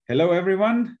Hello,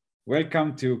 everyone.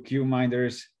 Welcome to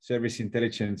QMinders Service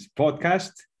Intelligence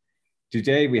podcast.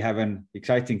 Today, we have an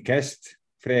exciting guest,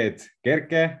 Fred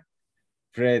Kerke.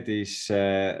 Fred is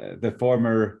the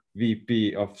former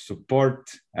VP of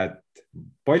support at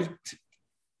Bolt.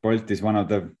 Bolt is one of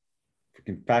the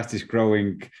fastest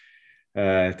growing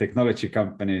technology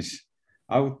companies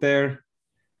out there.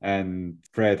 And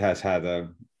Fred has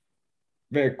had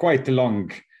quite a long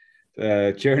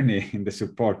journey in the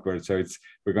support world. So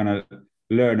we're going to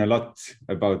learn a lot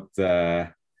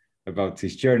about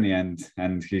his journey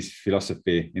and his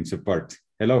philosophy in support.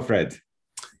 Hello, Fred.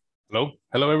 Hello,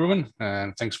 everyone,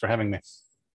 and thanks for having me.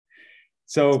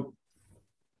 So,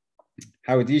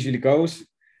 how it usually goes,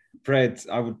 Fred,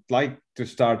 I would like to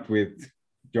start with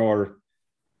your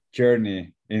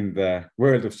journey in the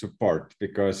world of support,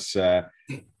 because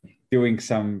doing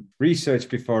some research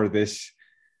before this,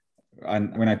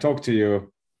 and when I talk to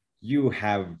you, you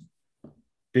have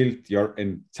built your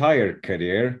entire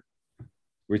career,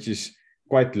 which is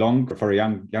quite long for a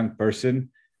young person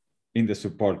in the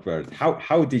support world.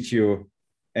 How did you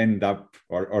end up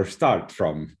or start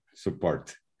from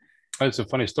support? It's a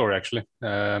funny story, actually.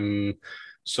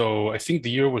 So I think the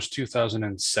year was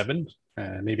 2007,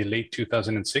 maybe late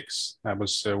 2006. I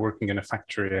was working in a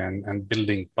factory and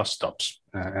building bus stops,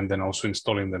 and then also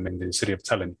installing them in the city of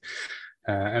Tallinn.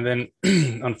 And then,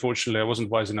 unfortunately, I wasn't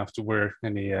wise enough to wear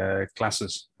any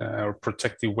glasses or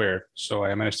protective wear. So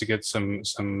I managed to get some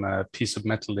piece of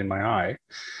metal in my eye,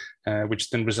 which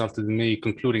then resulted in me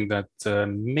concluding that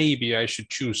maybe I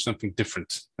should choose something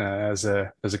different as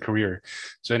a career.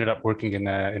 So I ended up working in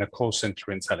a call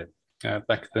center in Tallinn.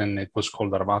 Back then, it was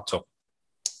called Arvato.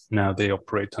 Now they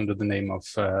operate under the name of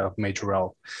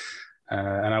Majorel.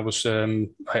 And I was,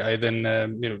 I then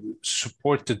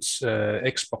supported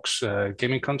Xbox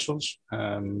gaming consoles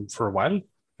for a while,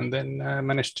 and then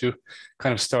managed to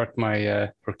kind of start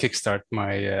or kickstart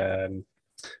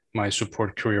my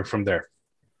support career from there.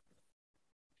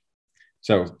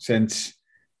 So since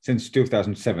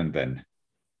 2007, then?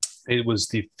 It was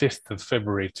the 5th of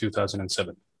February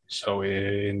 2007. So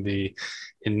in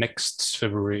next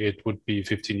February, it would be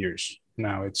 15 years.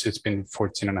 Now it's been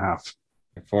 14 and a half.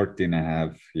 14 and a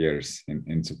half years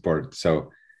in support.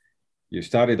 So you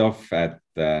started off at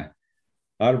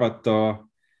Arvato,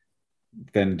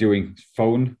 then doing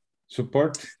phone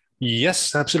support?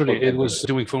 Yes, absolutely. It was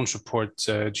doing phone support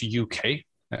to UK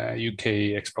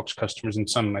Xbox customers, and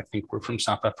some I think were from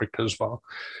South Africa as well.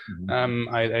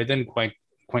 Mm-hmm. I then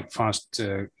quite fast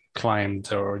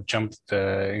climbed or jumped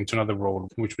into another role,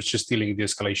 which was just dealing with the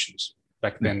escalations.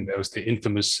 Back then, there was the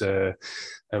infamous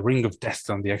ring of death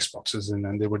on the Xboxes,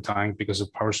 and they were dying because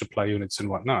of power supply units and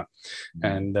whatnot.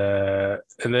 Mm-hmm.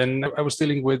 And then I was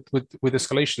dealing with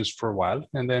escalations for a while,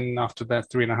 and then after that,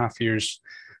 3.5 years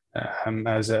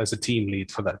as a team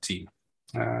lead for that team.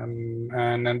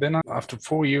 And then after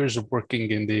 4 years of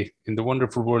working in the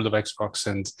wonderful world of Xbox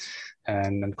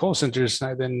and call centers,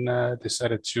 I then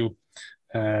decided to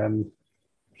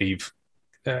leave.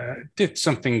 Did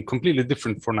something completely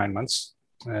different for 9 months.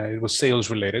 It was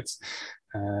sales related.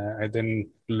 I then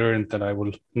learned that I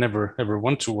will never ever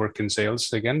want to work in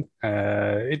sales again.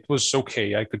 It was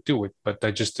okay, I could do it, but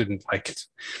I just didn't like it.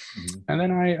 Mm-hmm. And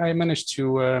then I managed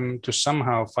to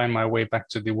somehow find my way back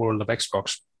to the world of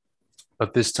Xbox,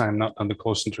 but this time not on the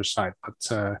call center side,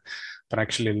 but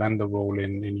actually land a role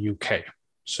in UK.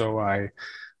 So I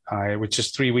with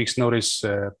just 3 weeks notice,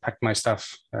 packed my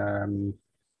stuff,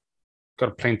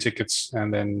 got plane tickets,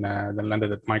 and then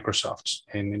landed at Microsoft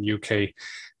in UK,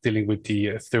 dealing with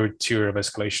the third tier of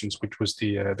escalations, which was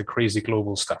the crazy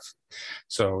global stuff.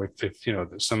 So if you know,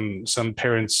 some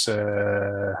parents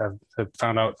have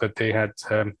found out that they had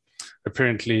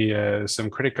apparently some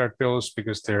credit card bills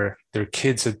because their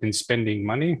kids had been spending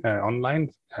money online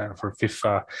for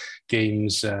FIFA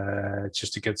games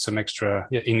just to get some extra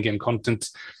in-game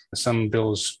content. Some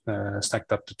bills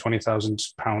stacked up to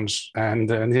 £20,000,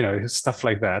 and you know, stuff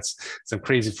like that. Some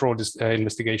crazy fraud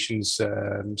investigations,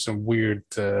 some weird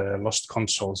lost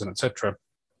consoles, and etc.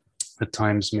 At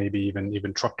times, maybe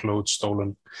even truckloads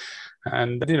stolen,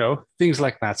 and you know, things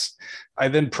like that. I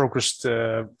then progressed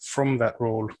from that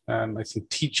role, I think,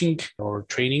 teaching or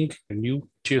training new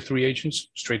tier 3 agents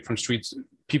straight from streets,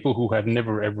 people who had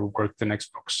never ever worked in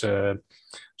Xbox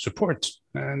support,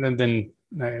 and then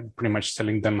pretty much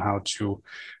telling them how to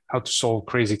solve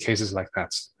crazy cases like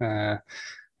that.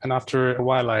 And after a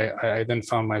while, I then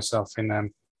found myself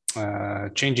in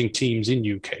changing teams in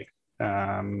UK.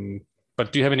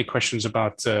 But do you have any questions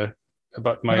about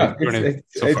my journey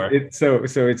so far?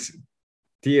 So it's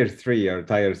tier 3 or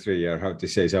tier 3, or how to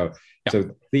say so. Yeah.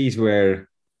 So these were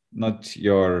not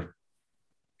your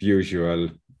usual,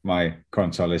 my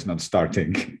console is not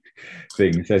starting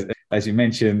things. As you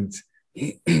mentioned,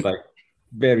 like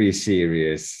very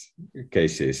serious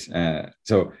cases.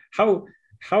 So how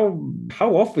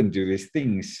often do these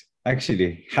things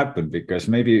actually happen? Because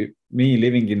maybe me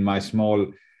living in my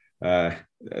small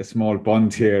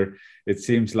pond here, it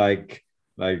seems like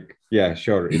yeah,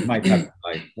 sure, it might happen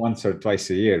like once or twice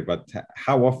a year, but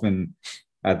how often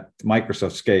at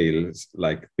Microsoft scale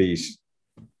like these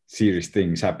serious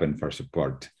things happen for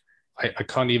support? I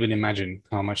can't even imagine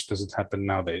how much does it happen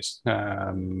nowadays.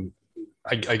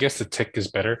 I guess the tech is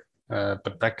better,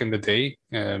 but back in the day,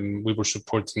 we were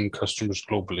supporting customers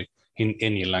globally in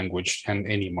any language and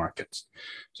any market.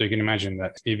 So you can imagine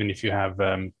that even if you have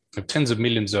tens of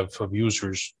millions of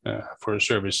users for a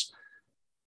service,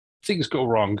 things go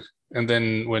wrong. And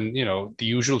then when the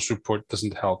usual support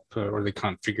doesn't help or they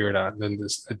can't figure it out, then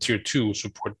this tier 2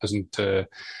 support doesn't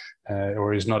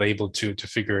or is not able to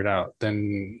figure it out,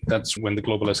 then that's when the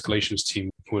global escalations team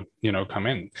would come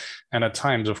in. And at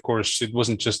times, of course, it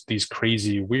wasn't just these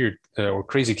crazy weird or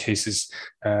crazy cases,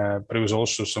 but it was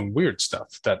also some weird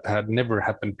stuff that had never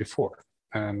happened before.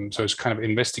 So it's kind of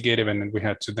investigative, and then we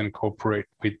had to then cooperate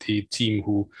with the team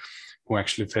who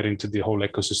actually fed into the whole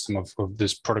ecosystem of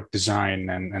this product design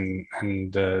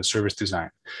and service design.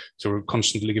 So we're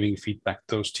constantly giving feedback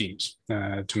to those teams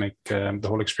to make the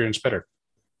whole experience better.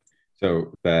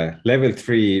 So the level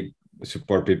 3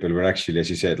 support people were actually, as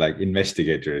you said, like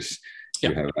investigators.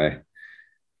 Yeah.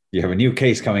 You have a new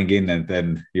case coming in, and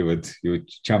then you would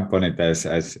jump on it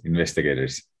as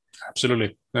investigators.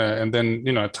 Absolutely. And then,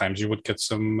 at times you would get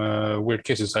some weird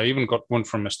cases. I even got one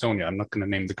from Estonia. I'm not going to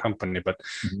name the company, but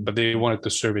they wanted to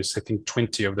service, I think,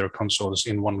 20 of their consoles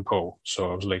in one go.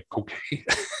 So I was like, okay.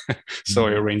 So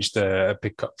I arranged a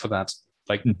pickup for that,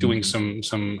 like doing some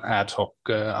ad hoc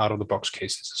out of the box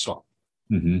cases as well.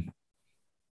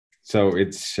 So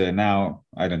it's now,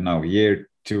 I don't know, year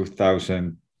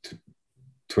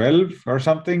 2012 or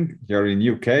something. You're in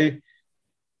UK.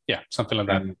 Yeah, something like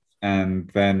that. And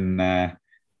then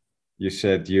you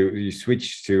said you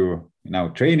switched to now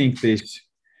training these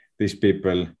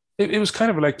people. It was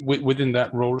kind of like within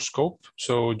that role scope.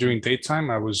 So during daytime,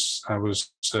 I was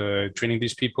training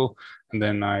these people, and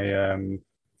then I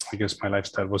guess my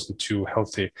lifestyle wasn't too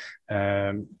healthy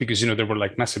because there were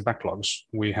like massive backlogs.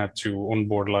 We had to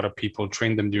onboard a lot of people,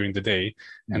 train them during the day,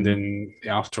 and then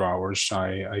after hours,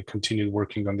 I continued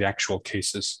working on the actual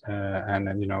cases and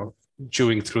then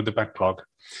chewing through the backlog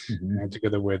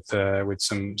together with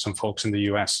some folks in the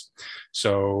US.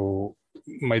 So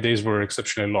my days were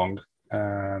exceptionally long,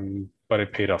 but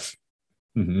it paid off.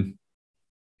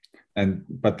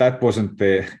 But that wasn't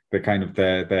the kind of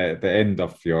the end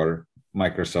of your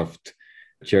Microsoft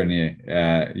journey.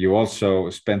 You also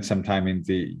spent some time in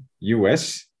the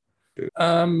US.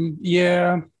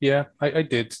 Yeah, I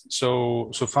did.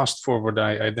 So fast forward,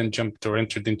 I then jumped or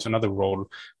entered into another role.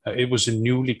 It was a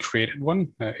newly created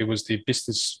one. It was the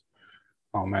business.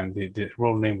 Oh man, the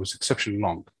role name was exceptionally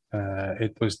long.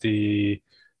 It was the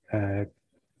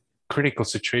critical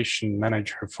situation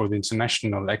manager for the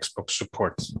international Xbox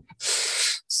support.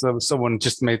 So someone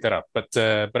just made that up.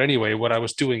 But anyway, what I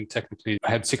was doing technically, I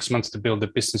had 6 months to build a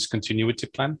business continuity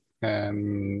plan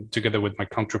together with my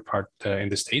counterpart in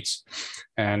the States.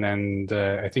 And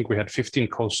I think we had 15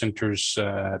 call centers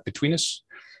between us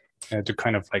to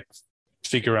kind of like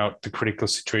figure out the critical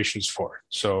situations for.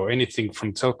 So anything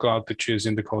from telco outages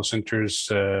in the call centers,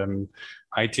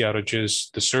 IT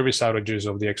outages, the service outages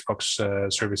of the Xbox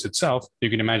service itself. You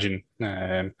can imagine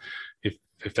if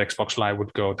Xbox Live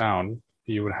would go down,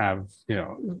 you would have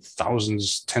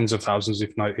thousands, tens of thousands,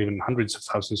 if not even hundreds of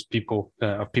thousands of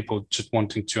people just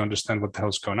wanting to understand what the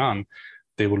hell's going on.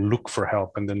 They will look for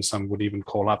help, and then some would even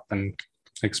call up and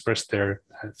express their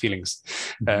feelings.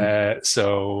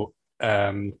 So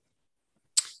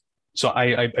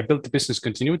I built the business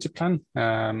continuity plan.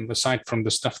 Aside from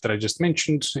the stuff that I just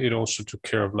mentioned, it also took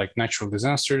care of like natural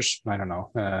disasters. I don't know,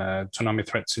 tsunami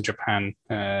threats in Japan,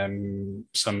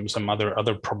 some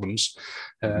other problems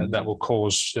that will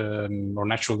cause, or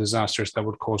natural disasters that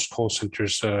would cause call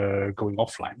centers going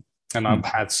offline. And I've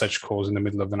had such calls in the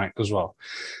middle of the night as well.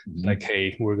 Like,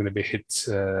 hey, we're going to be hit.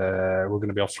 We're going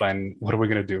to be offline. What are we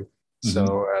going to do?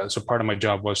 So part of my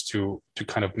job was to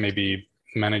kind of maybe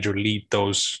manage or lead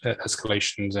those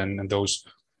escalations and those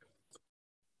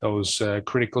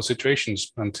critical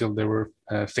situations until they were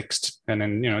fixed. And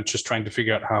then just trying to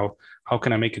figure out how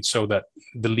can I make it so that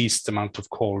the least amount of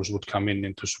calls would come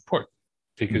into support,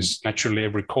 because naturally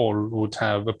every call would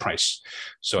have a price.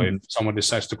 So if someone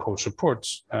decides to call support,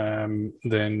 then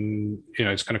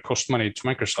it's going to cost money to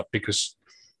Microsoft, because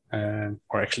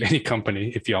or actually any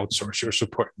company if you outsource your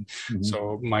support. Mm-hmm.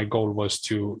 So my goal was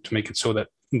to make it so that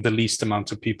the least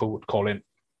amount of people would call in.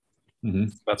 Mm-hmm.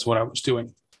 That's what I was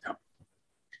doing. Yeah.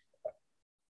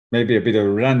 Maybe a bit of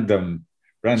random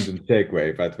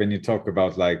segue, but when you talk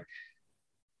about like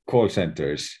call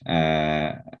centers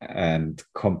and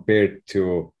compared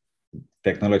to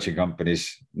technology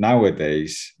companies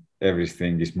nowadays,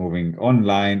 everything is moving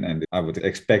online, and I would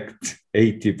expect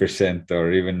 80%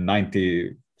 or even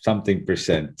 90 something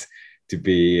percent to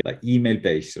be like email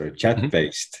based or chat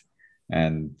based,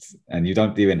 and you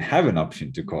don't even have an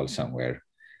option to call somewhere.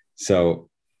 So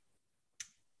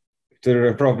there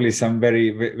are probably some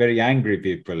very angry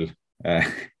people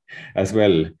as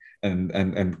well,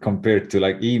 and compared to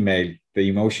like email, the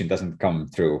emotion doesn't come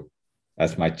through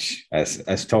as much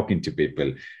as talking to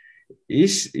people.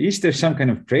 Is there some kind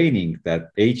of training that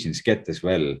agents get as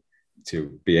well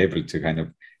to be able to kind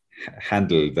of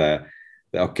handle the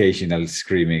occasional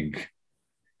screaming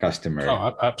customer?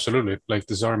 Oh, absolutely. Like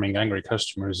disarming angry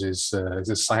customers is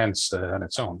a science on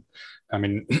its own. I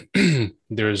mean,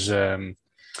 there's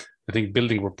I think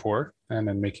building rapport and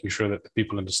then making sure that the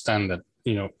people understand that,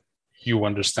 you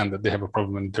understand that they have a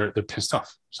problem and they're pissed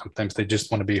off. Sometimes they just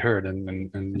want to be heard,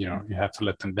 and you have to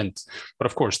let them vent. But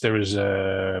of course, there is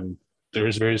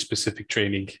very specific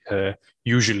training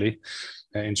usually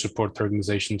in support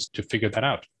organizations to figure that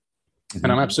out. Mm-hmm.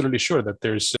 And I'm absolutely sure that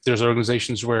there's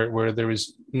organizations where there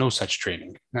is no such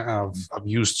training. I've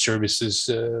used services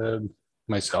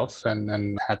myself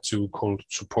and had to call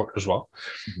support as well.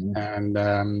 Mm-hmm.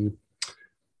 And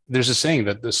there's a saying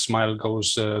that the smile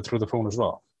goes through the phone as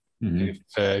well. Mm-hmm.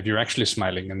 If you're actually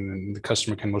smiling, and the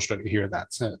customer can most likely hear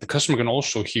that. The customer can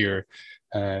also hear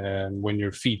when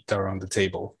your feet are on the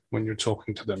table, when you're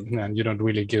talking to them, and you don't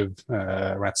really give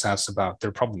rat's ass about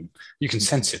their problem. You can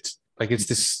sense it. Like it's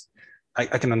this,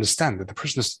 I can understand that the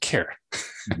person doesn't care.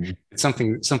 Mm-hmm. It's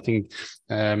something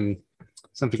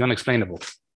unexplainable.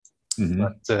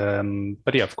 Mm-hmm.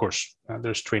 But yeah, of course,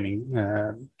 there's training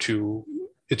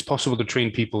it's possible to train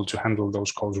people to handle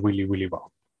those calls really, really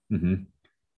well. Mm-hmm.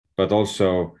 But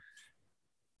also,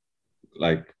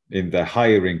 like in the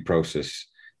hiring process,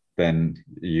 then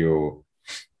you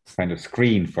kind of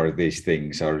screen for these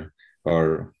things, or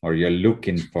you're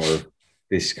looking for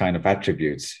this kind of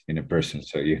attributes in a person,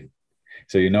 so you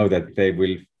know that they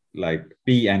will like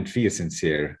be and feel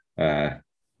sincere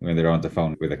when they're on the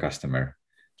phone with a customer.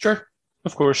 Sure,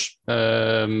 of course.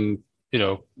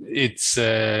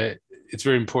 It's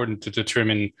very important to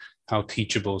determine how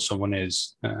teachable someone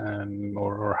is,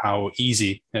 or how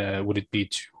easy would it be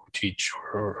to teach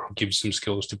or give some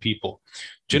skills to people.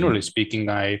 Generally mm-hmm. speaking,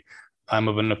 I'm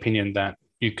of an opinion that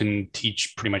you can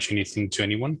teach pretty much anything to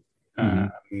anyone,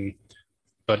 mm-hmm.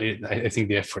 But I think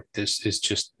the effort is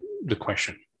just the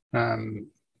question. I'm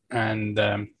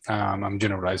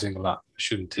generalizing a lot. I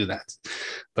shouldn't do that.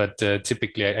 But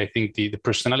typically, I think the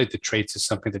personality traits is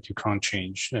something that you can't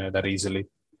change that easily,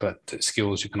 but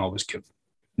skills you can always give.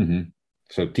 Mm-hmm.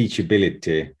 So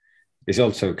teachability is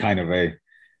also kind of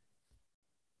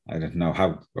I don't know,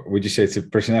 how would you say it's a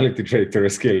personality trait or a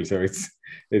skill? So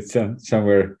it's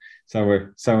somewhere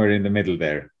in the middle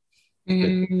there.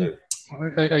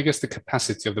 I guess the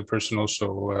capacity of the person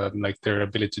also, like their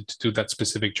ability to do that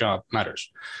specific job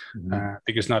matters, mm-hmm.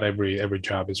 Because not every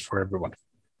job is for everyone.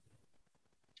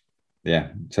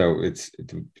 Yeah, so it's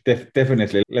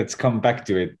definitely, let's come back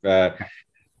to it,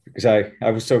 because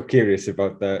I was so curious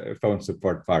about the phone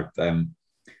support part,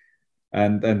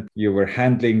 and you were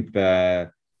handling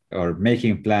or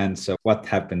making plans of what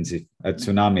happens if a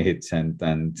tsunami hits,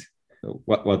 and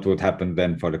what would happen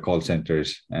then for the call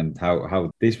centers, and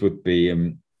how this would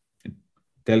be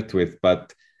dealt with.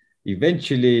 But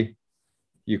eventually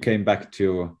you came back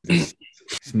to this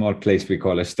small place we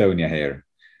call Estonia here.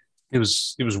 It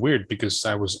was weird because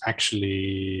I was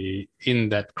actually in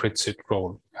that CritSit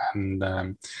role, and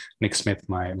Nick Smith,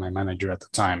 my manager at the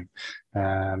time,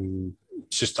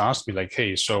 just asked me like,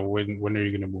 "Hey, so when are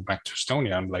you going to move back to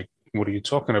Estonia?" I'm like, "What are you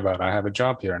talking about? I have a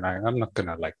job here, and I'm not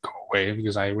gonna like go away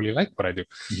because I really like what I do."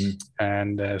 Mm-hmm.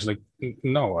 And I was like,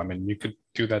 "No, I mean, you could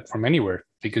do that from anywhere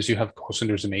because you have call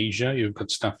centers in Asia, you've got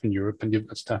stuff in Europe, and you've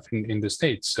got stuff in the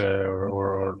States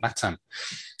or Latin."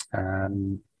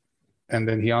 And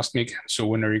then he asked me again, "So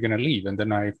when are you going to leave?" And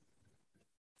then I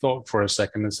thought for a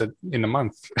second and said, "In a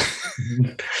month."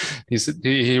 Mm-hmm.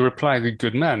 He replied,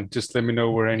 "Good man, just let me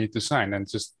know where I need to sign," and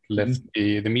just left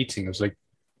mm-hmm. the meeting. I was like,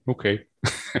 okay,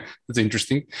 that's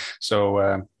interesting.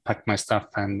 So packed my stuff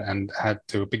and had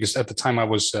to, because at the time I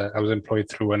was employed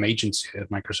through an agency at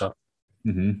Microsoft.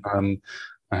 Mm-hmm.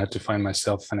 I had to find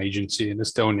myself an agency in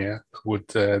Estonia who would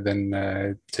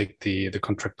then take the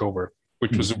contract over,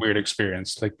 which was a weird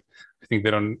experience. Like, I think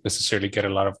they don't necessarily get a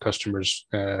lot of customers,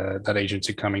 that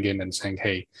agency coming in and saying,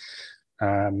 hey,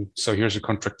 so here's a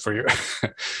contract for you.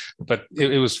 But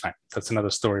it was fine. That's another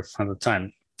story for another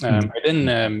time.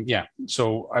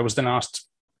 So I was then asked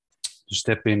to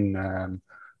step in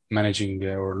managing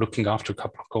or looking after a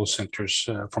couple of call centers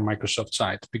from Microsoft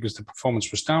side because the performance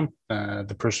was down.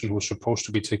 The person who was supposed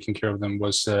to be taking care of them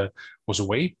was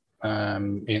away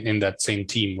in that same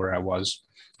team where I was.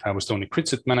 I was the only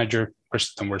Critsit manager. The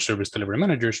rest of them were service delivery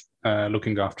managers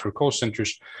looking after call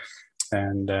centers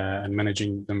and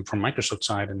managing them from Microsoft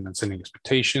side and setting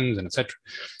expectations and etc.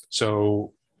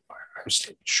 So I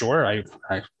was sure, I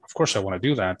of course I want to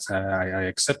do that. I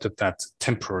accepted that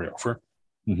temporary offer.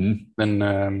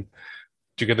 Then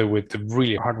together with the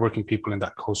really hardworking people in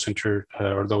that call center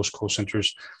or those call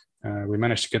centers, we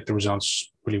managed to get the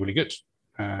results really, really good.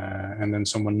 And then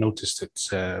someone noticed it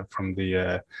from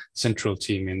the central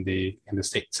team in the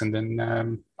States, and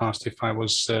then asked if I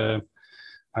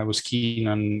was keen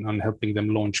on helping them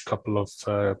launch a couple of,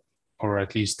 or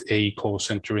at least a call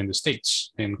center in the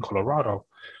States, in Colorado.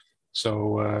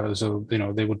 So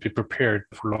they would be prepared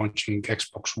for launching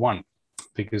Xbox One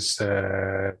because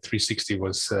 360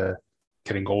 was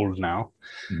getting old now.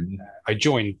 I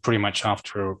joined pretty much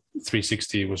after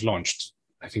 360 was launched,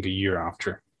 I think a year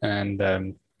after. And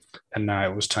now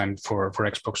it was time for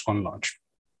Xbox One launch.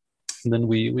 And then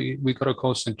we got a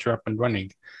call center up and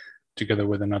running together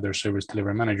with another service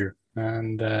delivery manager.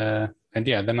 And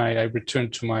then I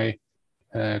returned to my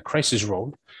crisis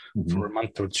role for a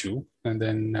month or two. And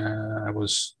then I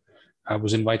was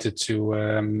invited to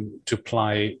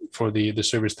apply for the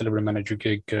service delivery manager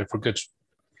gig for good.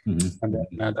 And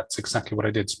then that's exactly what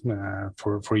I did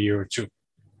for a year or two.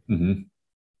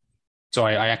 So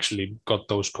I actually got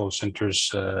those call centers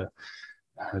to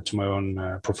my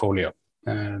own portfolio.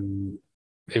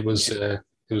 It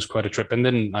was quite a trip. And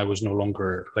then I was no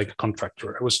longer like a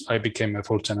contractor. I became a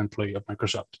full-time employee of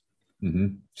Microsoft.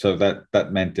 So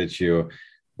that meant that you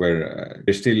were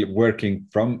you're still working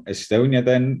from Estonia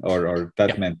then, or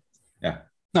that meant, yeah.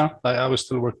 No, I was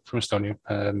still working from Estonia.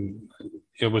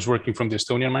 I was working from the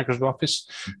Estonian Microsoft office.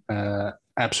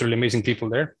 Absolutely amazing people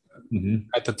there.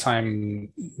 At the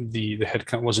time, the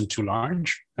headcount wasn't too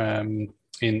large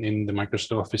in the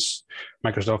Microsoft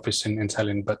office in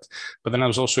Tallinn, but then I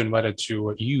was also invited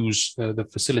to use the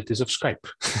facilities of Skype,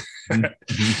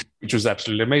 which was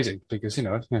absolutely amazing because you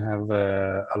have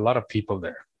a lot of people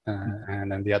there,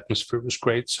 and then the atmosphere was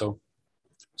great. So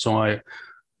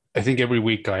I think every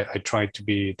week I tried to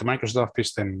be at the Microsoft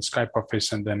office, then Skype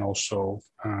office, and then also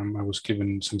I was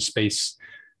given some space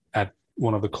at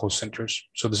one of the call centers.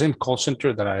 So the same call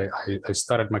center that I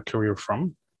started my career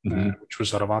from, which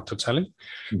was Arvato Tallinn.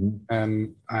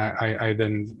 I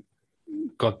then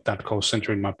got that call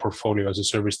center in my portfolio as a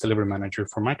service delivery manager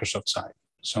for Microsoft side.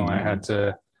 So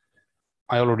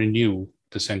I already knew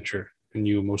the center,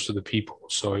 knew most of the people.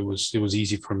 So it was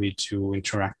easy for me to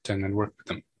interact and work with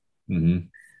them.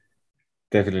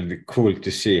 Definitely cool to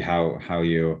see how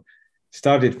you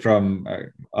started from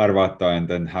Arvato and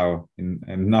then how in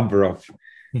a number of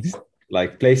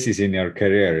like places in your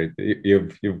career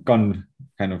you've gone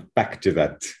kind of back to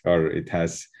that, or it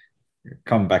has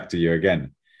come back to you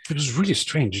again. It was really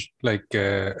strange. Like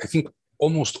I think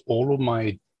almost all of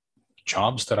my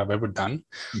jobs that I've ever done,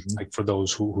 like for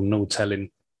those who know Tallinn,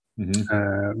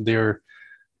 they're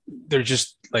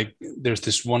just like, there's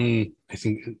this one, I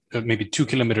think maybe 2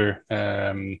 kilometer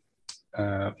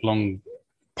long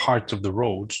part of the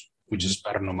road, which is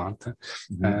Pärnu-Maantee,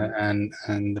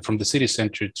 and from the city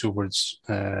center towards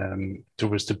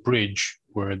the bridge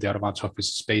where the Arvato office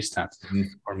is based at,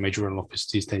 or majoral office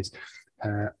these days.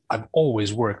 I've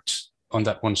always worked on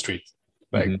that one street,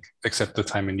 except the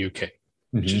time in UK,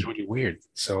 which is really weird.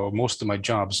 So most of my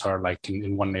jobs are like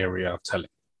in one area of Tallinn.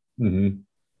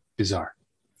 Bizarre.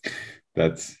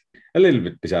 That's a little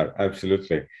bit bizarre,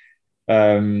 absolutely.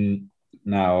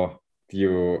 Now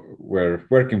you were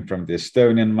working from the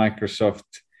Estonian Microsoft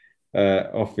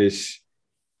office,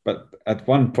 but at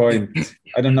one point,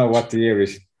 I don't know what the year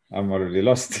is, I'm already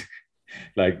lost,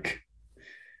 like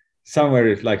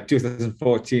somewhere like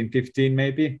 2014, 15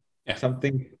 maybe,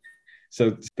 something.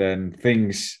 So then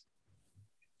things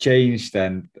changed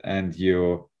and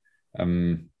you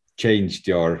changed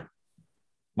your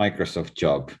Microsoft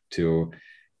job to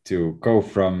go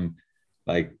from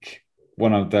like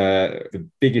one of the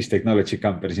biggest technology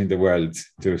companies in the world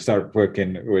to start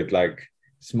working with like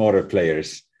smaller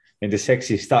players in the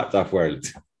sexy startup world.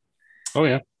 Oh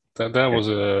yeah,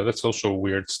 that's also a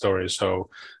weird story. So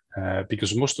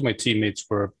because most of my teammates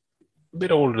were a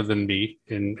bit older than me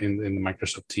in the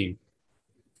Microsoft team,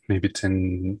 maybe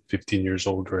 10, 15 years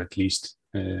older at least,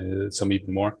 some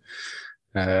even more.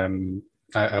 I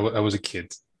was a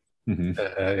kid,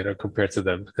 compared to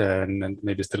them, and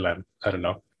maybe still am. I don't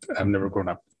know. I've never grown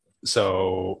up.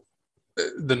 So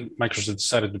then Microsoft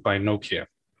decided to buy Nokia,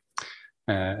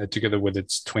 together with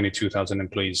its 22,000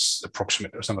 employees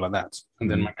approximate or something like that. And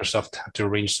then Microsoft had to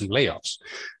arrange some layoffs.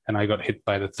 And I got hit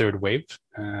by the third wave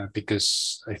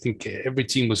because I think every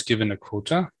team was given a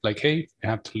quota, like, hey, you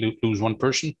have to lose one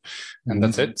person, and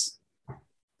that's it.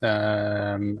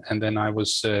 And then I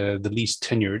was the least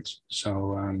tenured.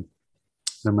 So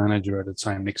the manager at the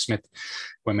time, Nick Smith,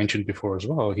 who I mentioned before as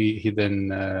well, he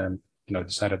then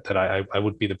decided that I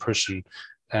would be the person.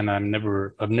 And I've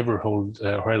never held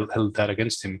that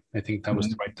against him. I think that was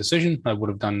the right decision. I would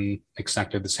have done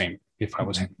exactly the same if I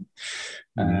was him.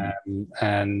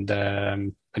 And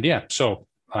yeah, so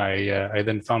I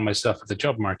then found myself at the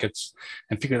job markets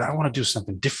and figured I want to do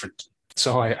something different.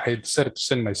 So I decided to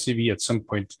send my CV at some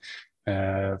point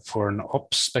for an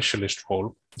ops specialist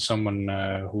role, someone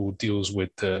who deals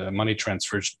with money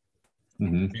transfers,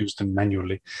 use them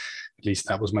manually. At least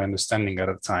that was my understanding at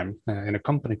the time, in a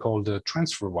company called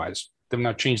TransferWise. They've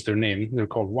now changed their name. They're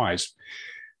called Wise.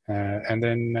 And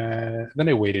then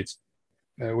I waited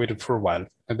for a while,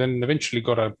 and then eventually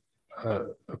got a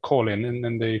call in, and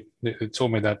then they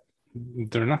told me that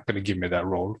they're not going to give me that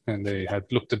role. And they had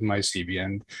looked at my CV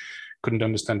and couldn't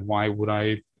understand why would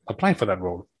I apply for that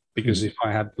role, because if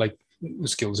I had like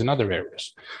skills in other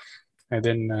areas. And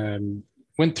then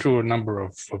went through a number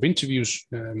of interviews.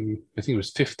 I think it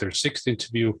was fifth or sixth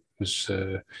interview. It was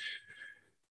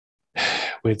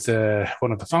with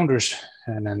one of the founders,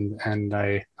 and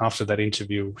I, after that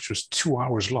interview, which was 2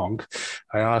 hours long,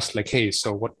 I asked like, hey,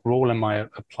 so what role am I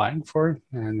applying for?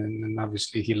 And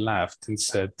obviously he laughed and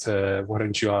said, why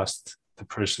don't you ask the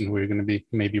person who you're going to be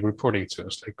maybe reporting to? I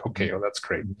was like, okay, oh, that's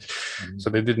great. So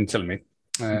they didn't tell me.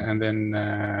 And then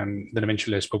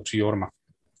eventually I spoke to Jorma,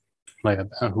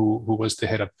 who was the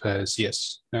head of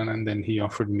CS, and then he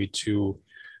offered me to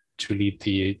lead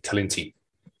the talent team,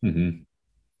 and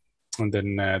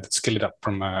then scale it up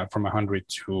from 100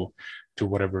 to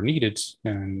whatever needed,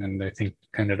 and I think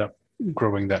ended up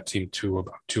growing that team to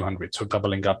about 200, so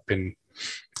doubling up in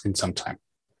some time.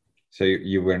 So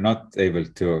you were not able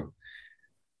to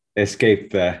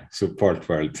escape the support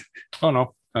world? Oh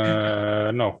no,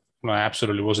 no, I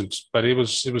absolutely wasn't. But it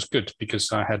was good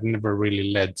because I had never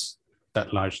really led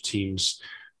that large teams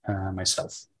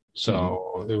myself.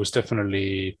 So it was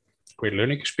definitely a great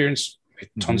learning experience.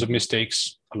 Tons of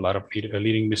mistakes, a lot of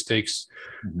leading mistakes,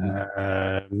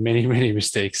 many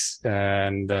mistakes,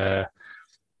 and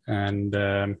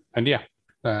yeah,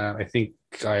 I think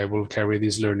I will carry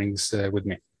these learnings with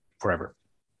me forever.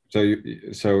 So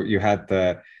you had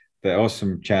the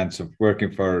awesome chance of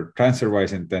working for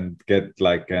TransferWise and then get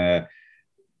like as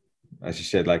you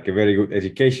said, like a very good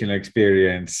educational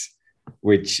experience,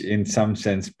 which in some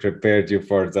sense prepared you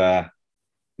for the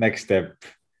next step,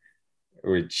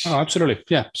 which... Oh, absolutely.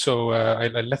 Yeah. So I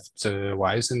left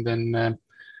Wise, and then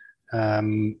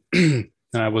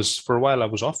I was, for a while, I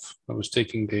was off. I was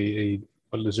taking a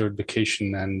well-deserved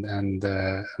vacation and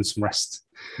some rest.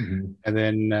 And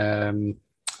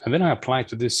then I applied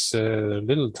to this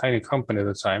little tiny company at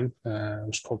the time. It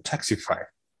was called Taxify.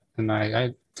 And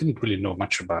I didn't really know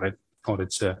much about it. Thought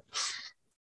it's a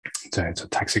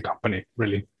taxi company,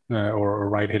 really, or a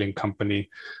ride-hailing company.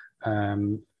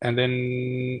 And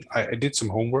then I did some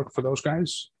homework for those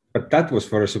guys. But that was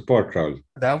for a support role.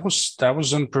 That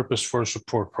was on purpose for a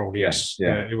support role, yes.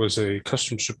 Yeah. It was a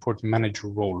customer support manager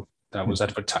role that was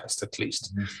advertised, at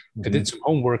least. I did some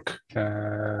homework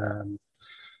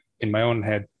in my own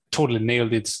head, totally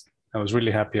nailed it. I was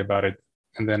really happy about it.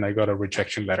 And then I got a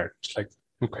rejection letter. It's like,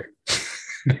 okay.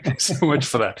 So much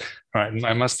for that. All right,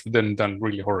 I must have then done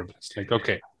really horrible. It's like,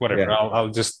 okay, whatever. Yeah. I'll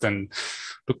just then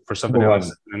look for something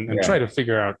else and try to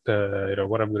figure out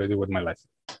what I'm going to do with my life.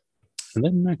 And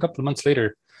then a couple of months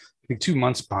later, I think 2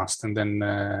 months passed, and then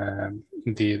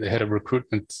the head of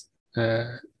recruitment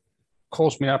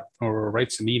calls me up or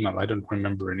writes an email. I don't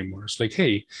remember anymore. It's like,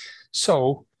 hey,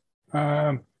 so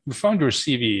we found your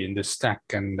CV in the stack,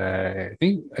 and I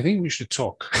think we should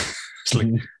talk. It's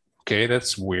like, okay,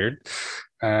 that's weird.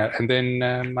 And then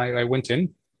I went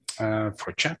in for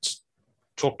a chat,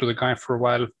 talked to the guy for a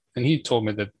while, and he told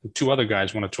me that 2 other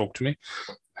guys want to talk to me.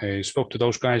 I spoke to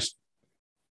those guys,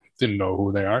 didn't know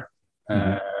who they are,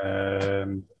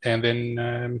 and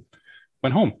then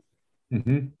went home.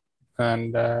 And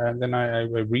then I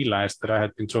realized that I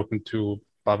had been talking to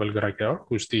Pavel Garagior,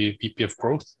 who's the VP of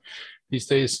growth these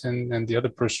days, and the other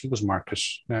person was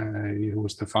Marcus, who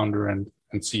was the founder and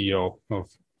CEO of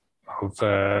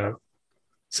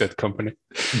said company.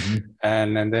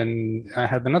 And then I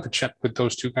had another chat with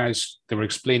those two guys. They were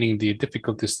explaining the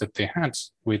difficulties that they had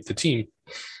with the team,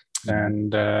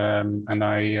 and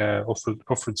I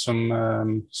offered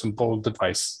some bold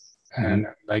advice, and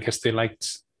I guess they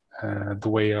liked the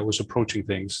way I was approaching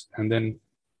things. And then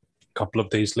a couple of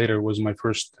days later was my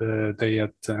first day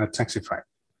at Taxify.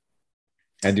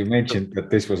 And you mentioned that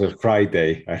this was a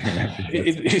Friday. I remember.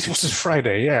 It was a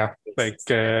Friday, yeah. Like,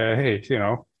 hey,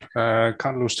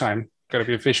 can't lose time. Got to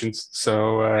be efficient.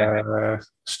 So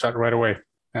start right away.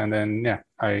 And then,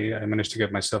 I managed to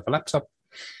get myself a laptop.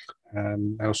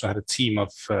 I also had a team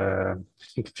of, I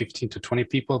think, 15 to 20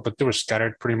 people, but they were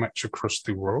scattered pretty much across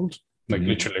the world. Like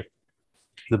literally,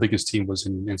 the biggest team was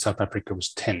in South Africa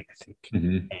was 10, I think.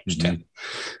 10.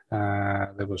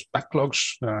 There was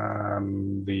backlogs.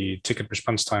 The ticket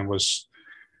response time was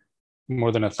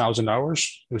more than 1,000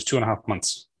 hours. It was 2.5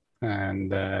 months.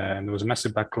 And there was a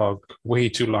massive backlog, way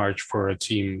too large for a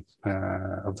team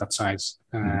of that size.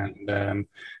 And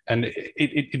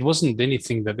it wasn't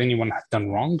anything that anyone had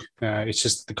done wrong. It's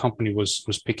just the company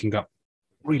was picking up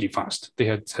really fast. They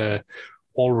had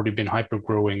already been hyper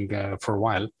growing for a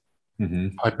while.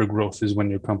 Hyper growth is when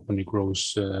your company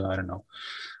grows, I don't know,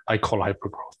 I call hyper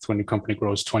growth when your company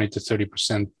grows 20 to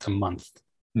 30% a month.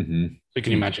 You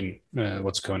can imagine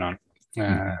what's going on.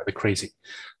 They're crazy.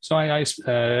 So I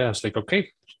was like, okay,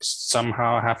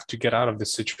 somehow I have to get out of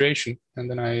this situation. And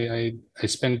then I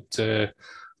spent a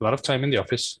lot of time in the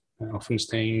office, often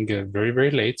staying very, very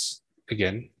late.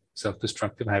 Again,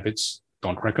 self-destructive habits,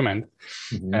 don't recommend.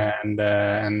 And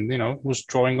was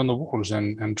drawing on the walls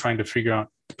and trying to figure out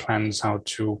plans how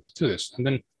to do this. And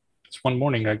then one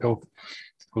morning I go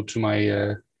to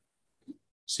my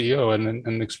CEO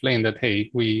and explain that, hey,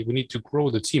 we need to grow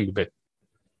the team a bit.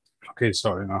 Okay,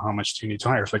 so how much do you need to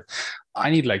hire? It's like, I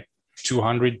need like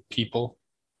 200 people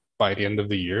by the end of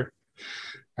the year.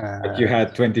 But you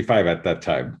had 25 at that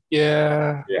time.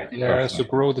 Yeah. So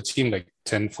grow the team like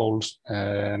tenfold,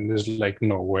 and there's like,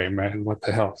 no way, man. What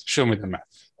the hell? Show me the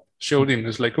math. Showed him.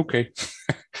 It's like, okay,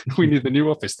 we need the new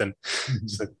office then.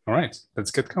 So, all right,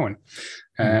 let's get going.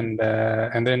 And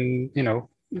then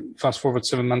fast forward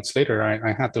 7 months later,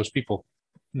 I had those people.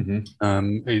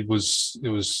 It was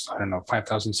I don't know,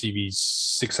 5,000 CVs,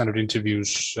 600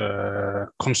 interviews,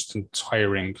 constant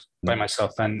hiring by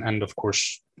myself, and of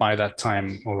course by that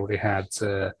time already had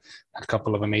a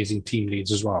couple of amazing team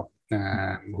leads as well,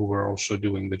 who were also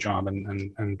doing the job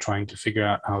and trying to figure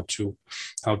out how to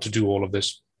do all of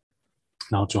this,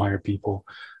 how to hire people.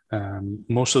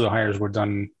 Most of the hires were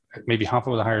done. Maybe half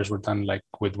of the hires were done like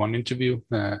with one interview,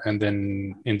 and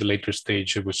then in the later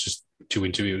stage it was just 2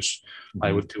 interviews.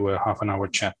 I would do a half an hour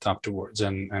chat afterwards,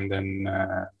 and then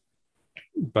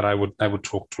but I would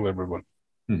talk to everyone,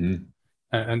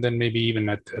 and then maybe even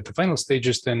at the final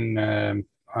stages, then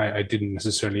I didn't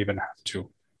necessarily even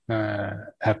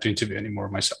have to interview anymore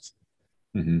myself,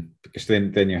 because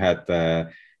then you had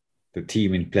the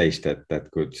team in place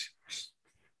that could.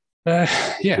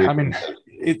 I mean,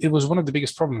 it was one of the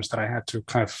biggest problems that I had to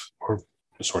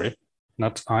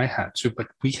not I had to, but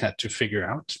we had to figure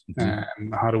out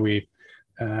how do we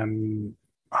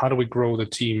grow the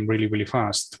team really, really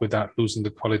fast without losing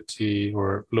the quality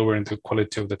or lowering the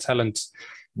quality of the talent,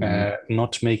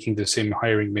 not making the same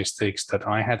hiring mistakes that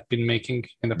I had been making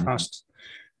in the past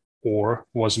or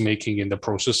was making in the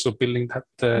process of building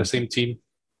that same team.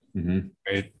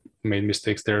 Made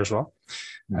mistakes there as well,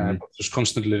 but just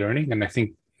constantly learning. And I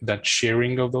think that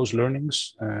sharing of those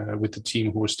learnings with the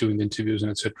team who was doing the interviews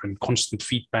and etc., and constant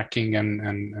feedbacking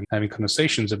and having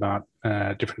conversations about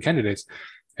different candidates,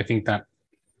 I think that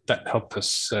helped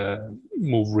us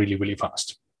move really, really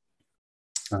fast.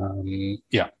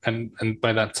 And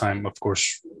by that time, of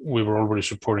course, we were already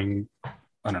supporting,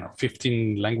 I don't know,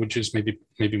 15 languages,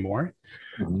 maybe more,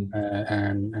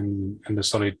 and a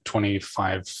solid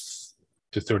 25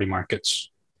 to 30 markets.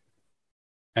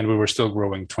 And we were still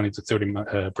growing 20 to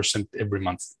 30% every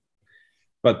month.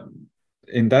 But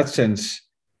in that sense,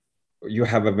 you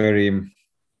have a very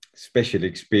special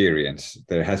experience.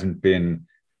 There hasn't been,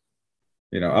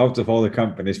 out of all the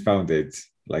companies founded,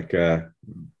 like a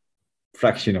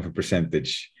fraction of a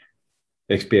percentage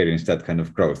experience that kind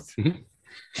of growth,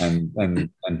 and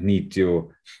need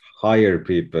to hire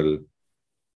people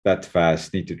that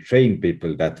fast, need to train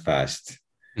people that fast.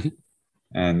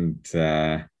 And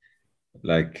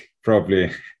like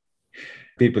probably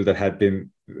people that had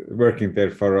been working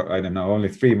there for, I don't know, only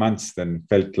 3 months then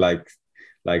felt like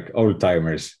old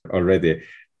timers already.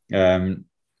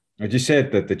 you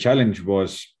said that the challenge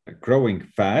was growing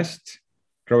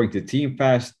the team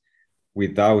fast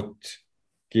without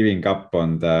giving up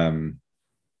on the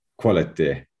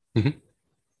quality. Mm-hmm.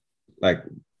 Like,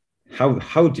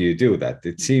 how do you do that?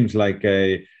 It seems like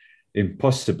a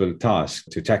impossible task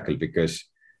to tackle, because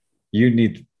you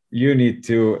need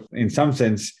to, in some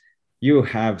sense, you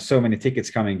have so many tickets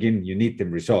coming in, you need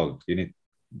them resolved. You need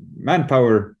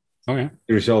manpower to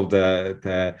resolve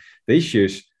the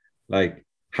issues. Like,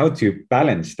 how do you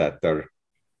balance that, or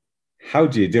how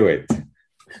do you do it?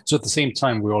 So at the same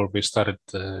time, we always started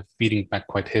feeding back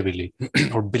quite heavily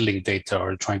or building data,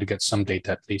 or trying to get some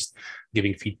data, at least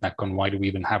giving feedback on why do we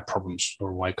even have problems,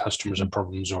 or why customers have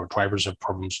problems or drivers have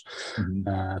problems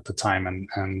at the time.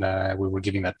 And we were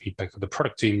giving that feedback to the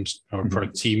product teams or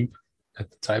product team at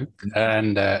the time,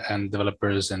 and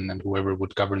developers and whoever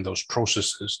would govern those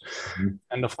processes.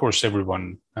 And of course,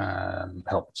 everyone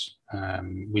helped.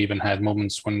 We even had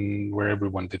moments where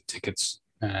everyone did tickets.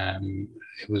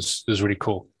 It was really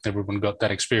cool. Everyone got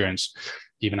that experience,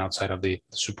 even outside of the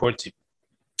support team.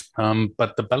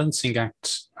 But the balancing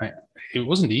act, it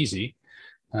wasn't easy,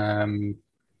 and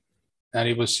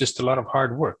it was just a lot of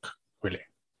hard work, really,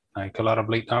 like a lot of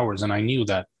late hours. And I knew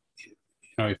that,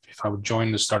 if I would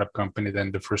join the startup company,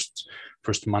 then the first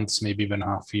months, maybe even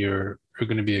half year, are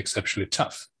going to be exceptionally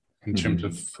tough in terms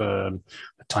of the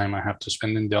time I have to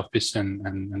spend in the office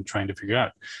and trying to figure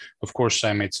out. Of course,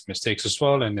 I made some mistakes as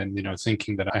well, and then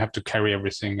thinking that I have to carry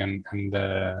everything, and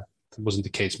that wasn't the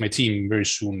case. My team very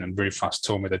soon and very fast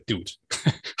told me that, dude,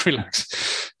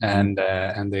 relax, and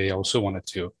they also wanted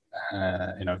to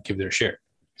give their share.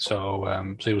 So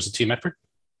it was a team effort.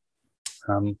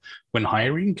 When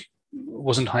hiring,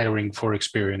 wasn't hiring for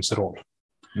experience at all.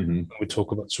 When we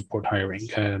talk about support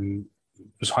hiring,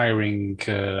 was hiring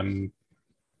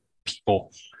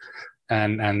people,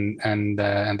 and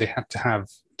they had to have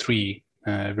three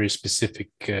very specific,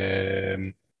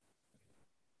 I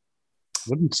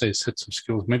wouldn't say sets of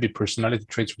skills, maybe personality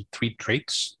traits, with 3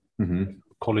 traits.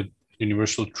 Call it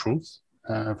universal truth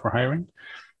for hiring.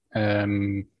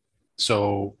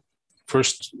 So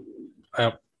first,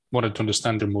 I wanted to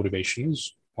understand their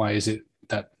motivations. Why is it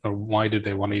that, or why do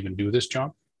they want to even do this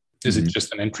job? Is it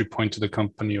just an entry point to the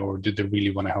company, or do they really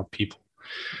want to help people?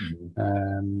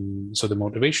 So the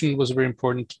motivation was very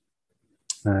important.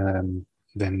 Then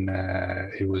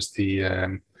it was the,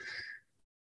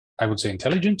 I would say,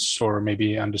 intelligence, or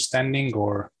maybe understanding,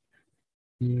 or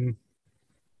their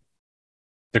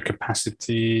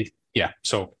capacity. Yeah.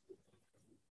 So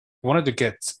I wanted to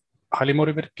get highly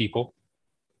motivated people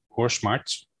who are smart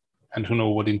and who know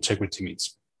what integrity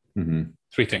means.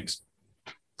 3 things.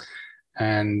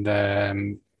 And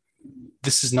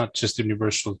this is not just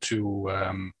universal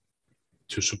to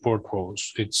support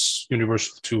roles. It's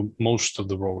universal to most of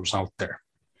the roles out there.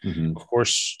 Of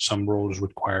course, some roles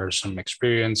require some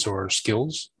experience or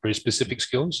skills, very specific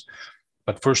skills.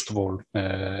 But first of all,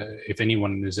 if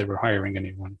anyone is ever hiring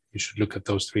anyone, you should look at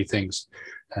those 3 things.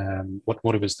 What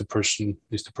motivates the person?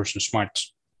 Is the person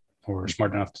smart, or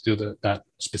smart enough to do that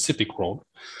specific role?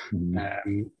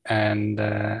 And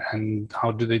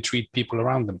how do they treat people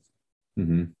around them?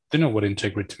 They know what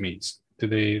integrity means.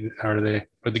 Are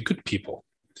they good people?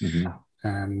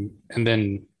 And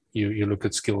then you look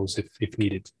at skills if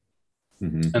needed.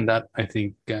 And that, I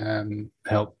think,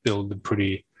 helped build a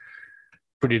pretty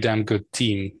damn good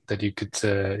team that you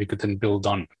could then build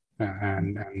on,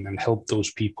 and help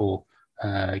those people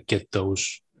get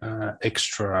those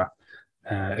extra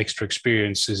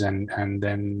experiences, and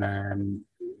then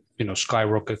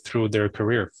skyrocket through their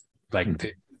career.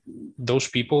 Like those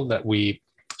people that we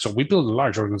built a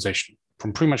large organization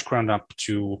from pretty much ground up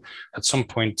to, at some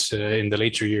point in the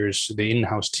later years, the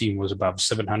in-house team was above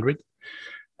 700.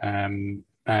 And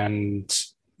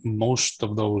most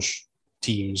of those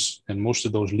teams and most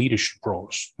of those leadership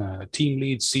roles, team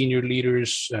leads, senior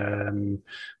leaders,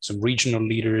 some regional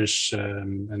leaders,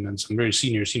 and then some very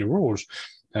senior roles,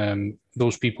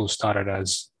 those people started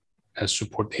as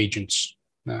support agents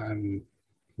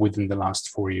within the last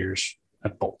 4 years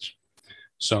at Bolt.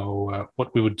 So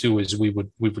what we would do is we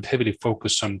would heavily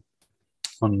focus on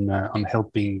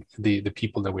helping the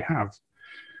people that we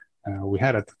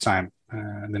had at the time,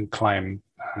 and then climb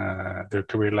their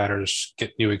career ladders,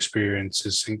 get new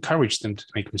experiences, encourage them to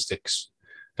make mistakes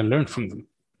and learn from them.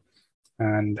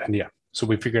 And yeah, so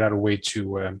we figured out a way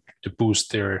to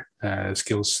boost their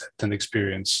skill set and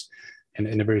experience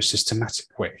in a very systematic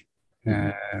way.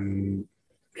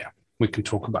 Yeah, we can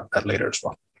talk about that later as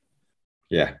well.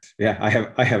 Yeah.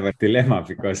 I have a dilemma,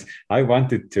 because I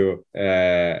wanted to,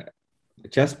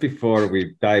 just before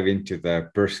we dive into the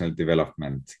personal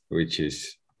development, which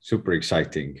is super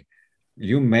exciting,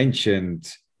 you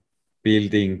mentioned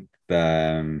building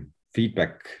the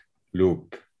feedback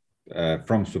loop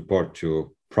from support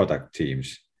to product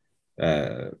teams,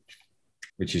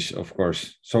 which is of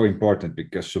course so important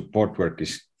because support work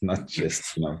is not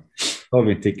just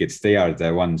solving tickets. They are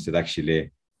the ones that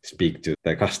actually speak to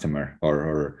the customer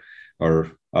or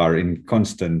are in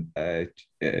constant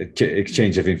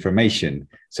exchange of information.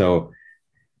 So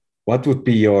what would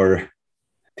be your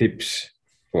tips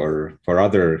for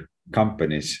other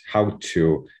companies how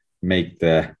to make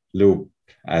the loop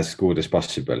as good as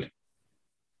possible?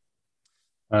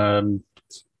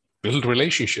 Build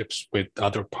relationships with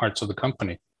other parts of the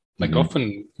company. Like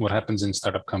often what happens in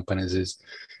startup companies is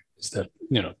that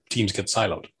teams get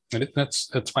siloed, and that's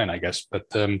fine, I guess, but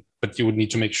you would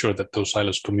need to make sure that those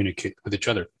silos communicate with each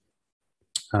other.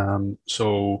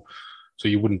 So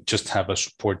you wouldn't just have a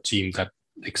support team that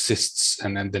exists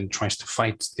and then tries to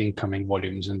fight the incoming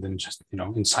volumes and then just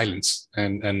in silence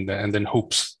and then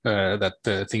hopes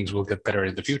that things will get better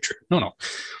in the future. No,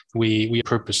 we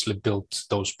purposely built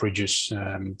those bridges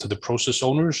to the process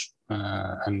owners,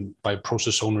 and by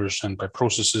process owners and by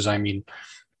processes I mean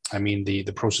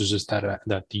the processes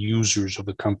that the users of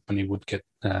the company would get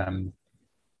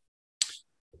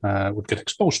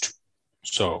exposed to.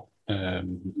 So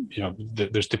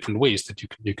there's different ways that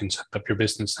you can set up your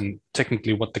business and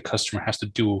technically what the customer has to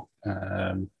do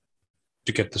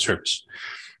to get the service.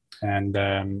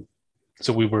 And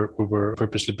so we were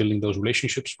purposely building those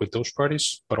relationships with those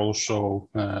parties, but also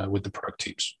with the product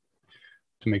teams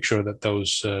to make sure that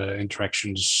those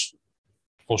interactions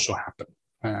also happen.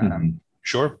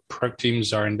 Sure, product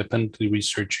teams are independently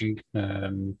researching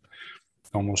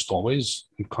almost always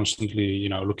and constantly,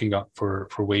 looking out for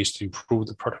ways to improve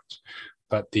the product.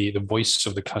 But the voice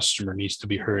of the customer needs to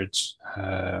be heard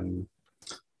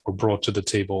or brought to the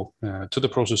table to the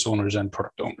process owners and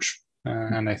product owners.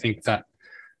 And I think that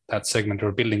segment,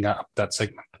 or building up that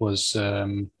segment, was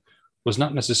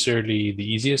not necessarily the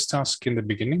easiest task in the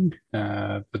beginning,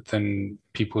 but then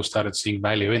people started seeing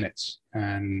value in it.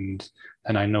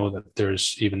 And I know that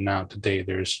there's, even now today,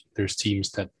 there's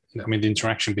teams that, the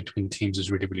interaction between teams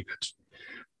is really, really good.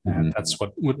 And that's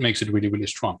what makes it really, really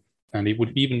strong. And it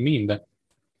would even mean that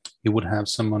you would have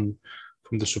someone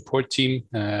from the support team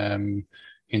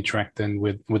interacting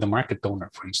with a market donor,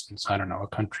 for instance, I don't know, a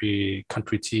country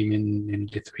team in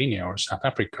Lithuania or South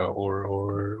Africa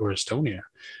or Estonia.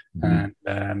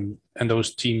 And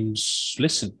those teams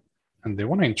listen and they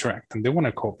want to interact and they want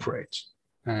to cooperate.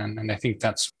 And I think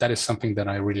that is something that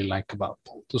I really like about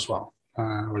Bolt as well.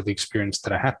 Or the experience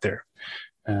that I had there,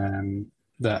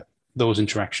 that those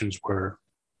interactions were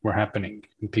happening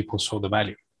and people saw the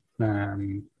value.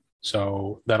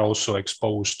 So that also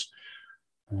exposed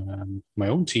my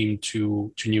own team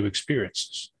to new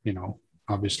experiences,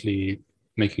 obviously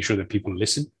making sure that people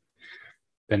listen,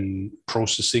 then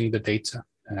processing the data,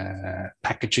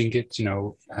 packaging it,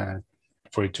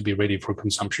 for it to be ready for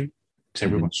consumption, because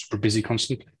everyone's super busy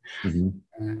constantly. And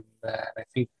I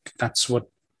think that's what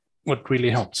really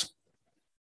helps.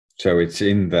 So it's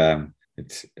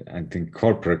I think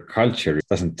corporate culture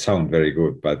doesn't sound very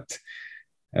good, but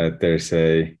there's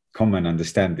a common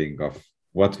understanding of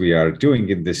what we are doing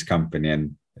in this company,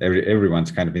 and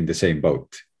everyone's kind of in the same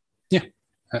boat. Yeah,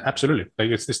 absolutely. Like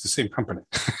it's the same company.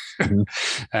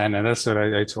 And that's what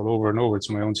I told over and over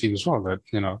to my own team as well, that,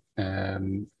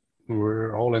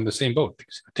 we're all in the same boat,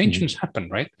 because tensions happen,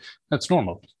 right? That's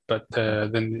normal. But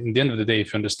then in the end of the day,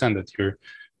 if you understand that you're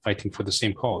fighting for the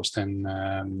same cause,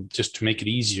 then just to make it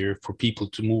easier for people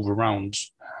to move around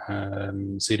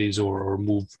cities or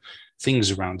move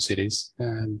things around cities,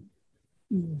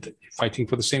 fighting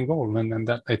for the same goal, and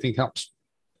that I think helps.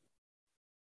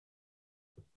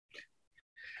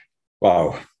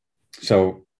 Wow.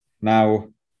 So now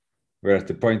we're at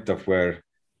the point of where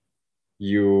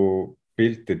you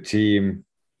built the team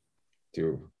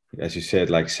to, as you said,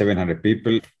 like 700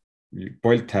 people.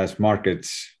 Bolt has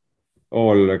markets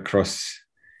all across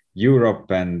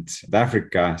Europe and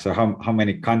Africa. So how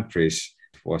many countries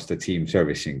was the team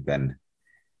servicing then?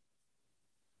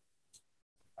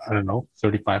 I don't know,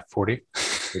 35, 40.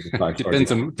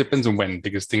 35, depends on when,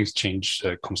 because things change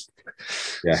constantly.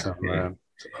 Yeah. So,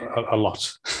 a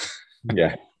lot.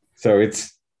 Yeah. So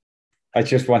I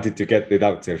just wanted to get it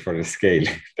out there for the scale,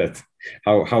 that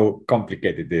how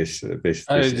complicated this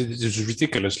it's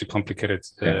ridiculously complicated.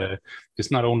 Yeah.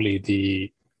 It's not only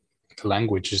the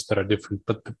languages that are different,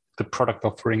 but the product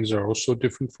offerings are also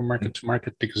different from market to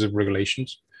market because of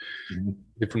regulations.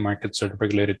 Different markets are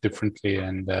regulated differently,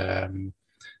 and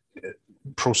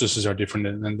processes are different,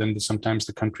 and then sometimes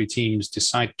the country teams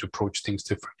decide to approach things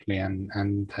differently,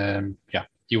 and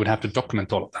you would have to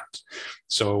document all of that.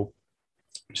 So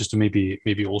just to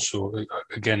maybe also,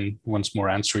 again, once more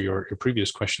answer your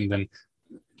previous question, then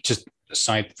just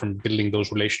aside from building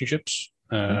those relationships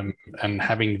and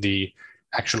having the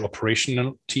actual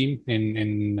operational team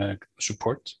in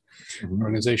support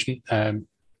organization,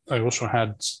 I also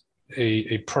had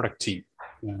a product team,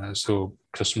 so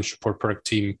customer support product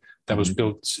team that was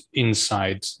built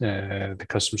inside the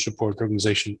customer support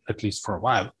organization, at least for a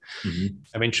while.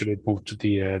 Eventually, it moved to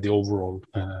the overall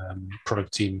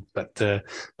product team. But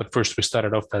first, we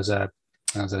started off as a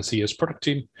CS product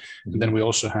team, and then we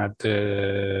also had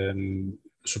the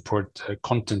support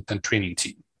content and training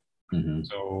team.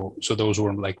 So those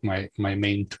were like my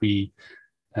main three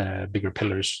bigger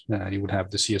pillars. You would have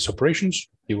the CS operations,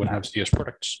 you would have CS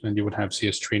products, and you would have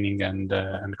CS training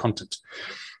and content.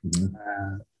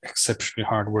 Exceptionally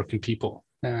hardworking people,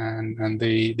 and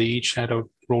they each had a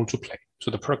role to play. So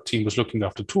the product team was looking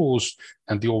after tools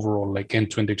and the overall like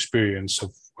end-to-end experience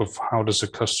of how does a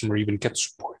customer even get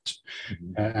support,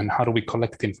 and how do we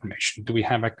collect information? Do we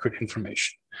have accurate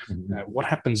information? What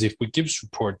happens if we give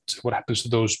support? What happens to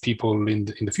those people in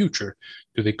the future?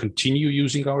 Do they continue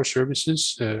using our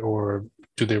services, or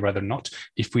do they rather not?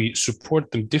 If we support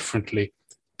them differently,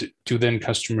 do then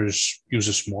customers use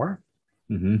us more?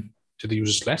 Do they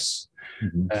use us less?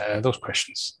 Those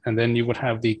questions. And then you would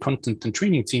have the content and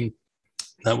training team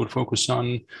that would focus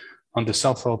on the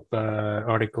self-help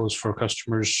articles for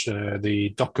customers,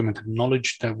 the documented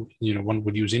knowledge that one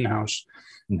would use in-house,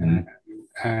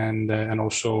 and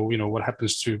also what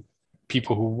happens to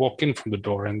people who walk in from the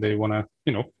door and they want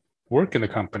to work in the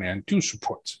company and do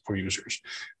support for users.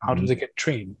 How do they get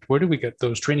trained? Where do we get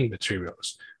those training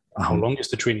materials? How long is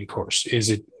the training course? Is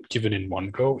it given in one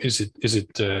go? Is it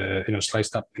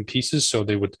sliced up in pieces so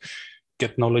they would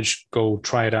get knowledge, go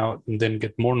try it out, and then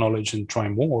get more knowledge and try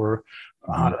more?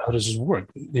 How does this work?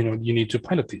 You need to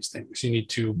pilot these things. You need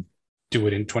to do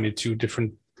it in 22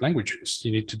 different languages.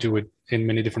 You need to do it in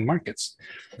many different markets.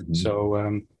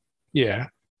 So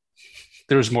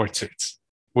there's more to it.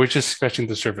 We're just scratching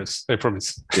the surface, I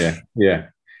promise. Yeah.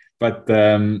 But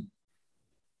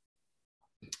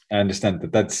I understand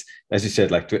that's, as you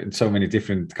said, like in so many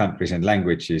different countries and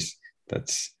languages.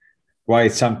 That's why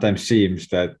it sometimes seems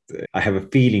that I have a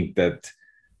feeling that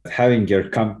having your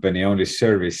company only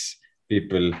service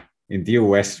people in the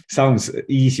US sounds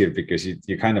easier, because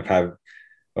you kind of have,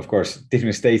 of course,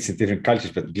 different states and different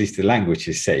cultures, but at least the language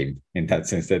is same, in that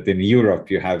sense that in Europe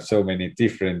you have so many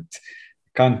different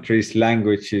countries,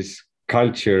 languages,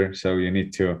 culture. So you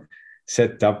need to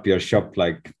set up your shop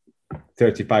like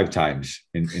 35 times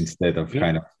instead of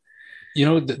kind of.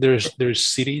 There's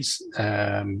cities,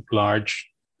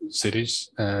 large cities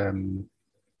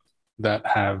that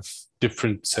have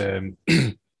different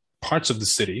parts of the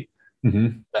city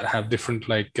that have different,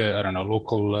 like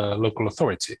local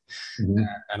authority,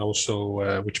 and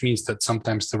also which means that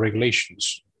sometimes the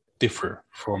regulations differ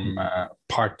from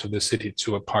part of the city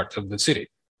to a part of the city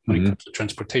when it comes to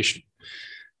transportation.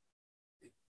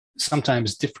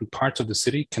 Sometimes different parts of the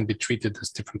city can be treated as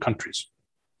different countries,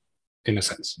 in a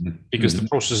sense, because the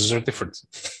processes are different.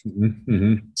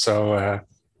 So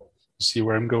see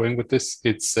where I'm going with this?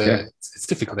 It's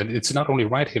difficult, and it's not only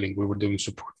ride hailing we were doing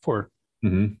support for.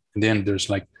 In the end,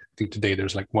 there's I think today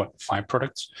there's 5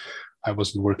 products. I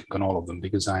wasn't working on all of them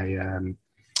because I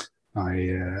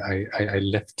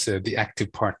left the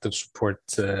active part of support,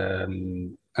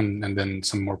 and then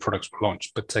some more products were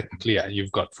launched. But technically,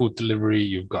 you've got food delivery,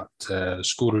 you've got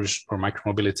scooters or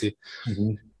micromobility,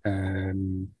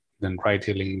 then ride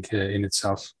hailing in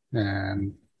itself,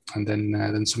 and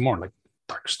then some more like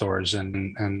dark stores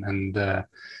and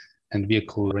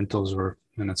vehicle rentals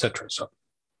and etc.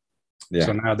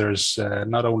 So now there's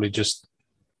not only just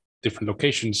different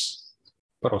locations,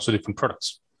 but also different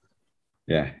products.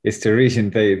 Yeah, it's the reason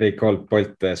they call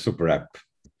Bolt the super app.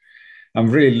 I'm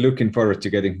really looking forward to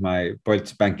getting my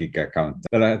Bolt banking account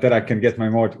that I can get my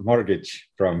mortgage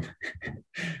from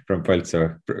Bolt.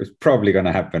 So it's probably going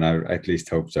to happen. I at least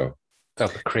hope so.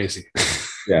 That'd be crazy.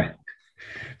 Yeah,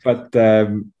 but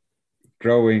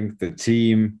growing the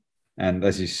team, and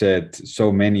as you said,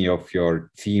 so many of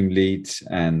your team leads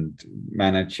and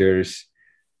managers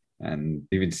and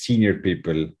even senior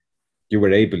people, you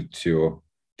were able to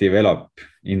develop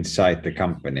inside the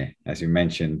company. As you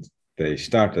mentioned, they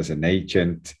start as an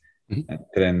agent, and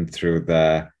then through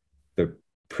the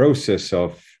process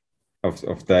of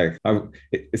the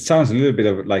it sounds a little bit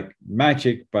of like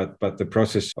magic, but the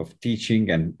process of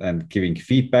teaching and giving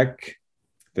feedback,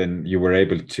 then you were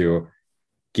able to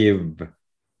give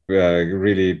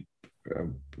really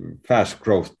fast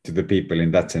growth to the people,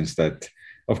 in that sense that,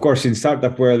 of course, in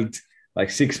startup world, like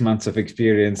 6 months of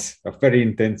experience, of very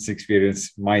intense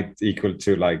experience, might equal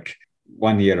to like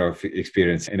 1 year of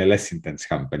experience in a less intense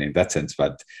company in that sense.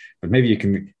 But maybe you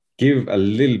can give a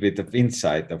little bit of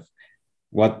insight of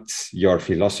what's your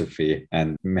philosophy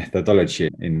and methodology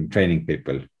in training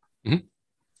people. Mm-hmm.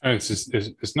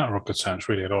 It's not rocket science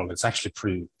really at all. It's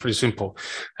actually pretty simple,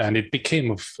 and it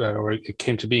became or it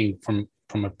came to being from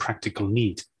a practical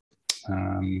need.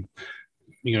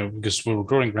 Because we were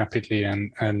growing rapidly,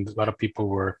 and a lot of people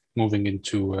were moving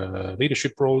into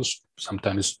leadership roles,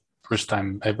 sometimes first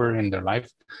time ever in their life.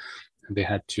 And they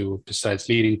had to, besides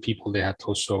leading people, they had to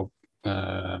also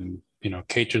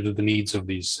cater to the needs of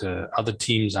these other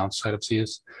teams outside of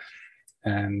CS.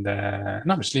 And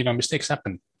obviously, mistakes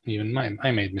happen. Even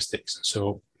I made mistakes.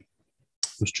 So I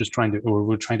was just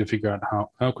we're trying to figure out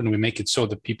how can we make it so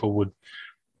that people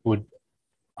would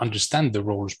understand the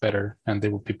roles better, and they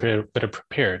would be better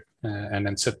prepared and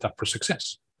then set up for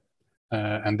success.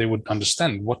 And they would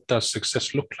understand, what does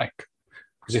success look like?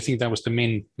 Because I think that was the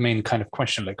main kind of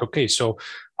question. Like, okay, so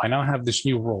I now have this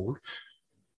new role.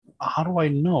 How do I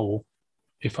know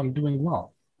if I'm doing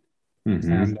well?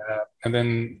 Mm-hmm. And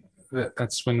then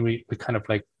that's when we kind of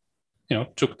like,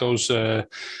 took those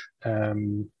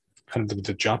kind of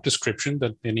the job description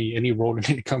that any role in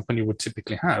any company would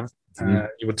typically have. Mm-hmm.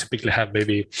 You would typically have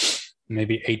maybe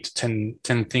 8 to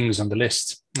 10 things on the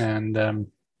list, and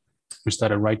we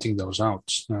started writing those out.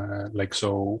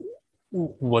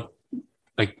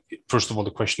 First of all,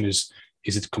 the question is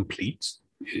it complete?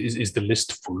 Is the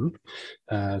list full?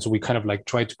 So we kind of like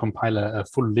tried to compile a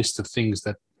full list of things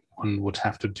that one would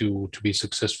have to do to be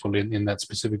successful in that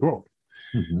specific role.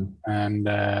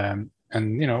 Mm-hmm.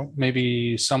 And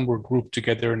maybe some were grouped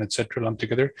together and etc., lumped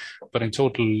together, but in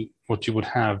total what you would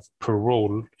have per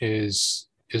role is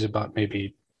about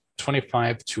maybe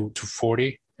 25 to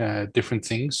 40 different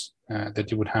things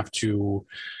that you would have to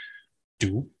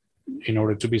do in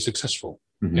order to be successful.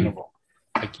 Mm-hmm. In a role.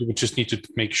 Like, you would just need to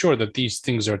make sure that these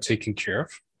things are taken care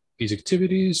of, these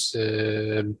activities,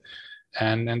 and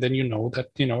then that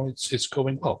it's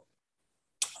going well.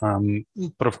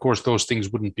 But of course, those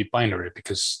things wouldn't be binary,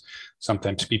 because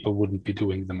sometimes people wouldn't be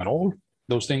doing them at all.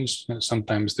 Those things,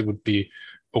 sometimes they would be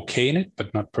okay in it,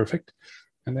 but not perfect.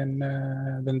 And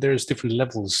then there's different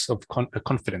levels of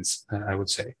confidence, I would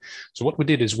say. So what we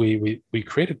did is we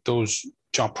created those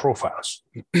job profiles,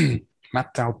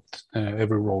 mapped out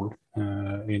every role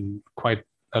in quite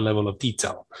a level of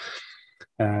detail,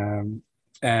 and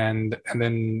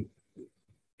then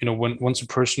once a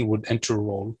person would enter a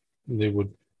role, they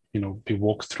would be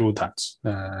walked through that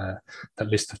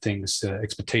list of things,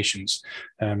 expectations.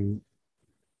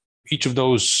 Each of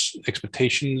those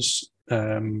expectations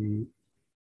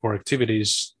or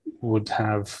activities would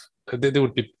have, they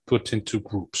would be put into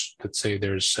groups. Let's say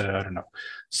there's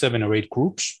 7 or 8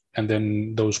 groups, and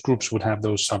then those groups would have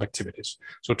those sub activities.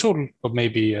 So a total of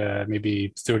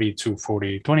maybe 30 to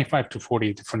 40, 25 to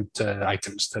 40 different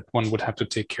items that one would have to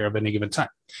take care of any given time.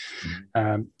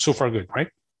 Mm-hmm. So far, good, right?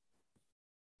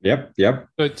 Yep.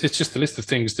 But it's just a list of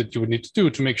things that you would need to do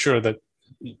to make sure that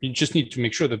you just need to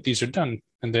make sure that these are done,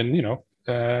 and then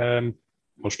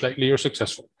most likely you're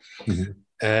successful. Mm-hmm.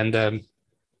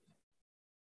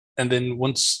 And then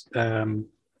once 3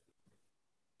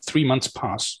 months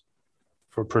pass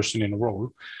for a person in a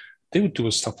role, they would do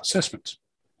a self-assessment,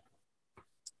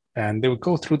 and they would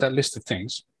go through that list of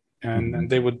things, and, mm-hmm. and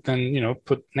they would then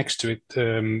put next to it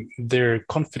their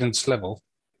confidence level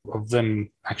of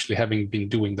them actually having been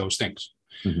doing those things.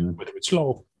 Mm-hmm. Whether it's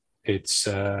low, it's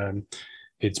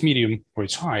medium, or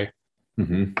it's high,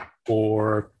 mm-hmm.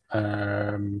 or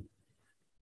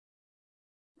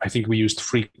I think we used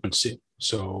frequency.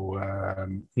 So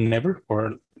never,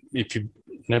 or if you've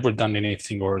never done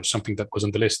anything or something that was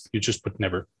on the list, you just put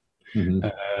never. Mm-hmm.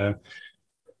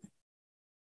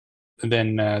 And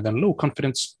then low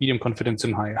confidence, medium confidence,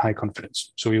 and high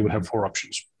confidence. So you would have 4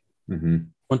 options. Mm-hmm.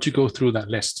 Once you go through that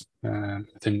list,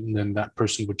 then that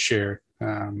person would share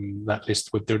that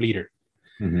list with their leader.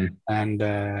 Mm-hmm. And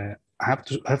I have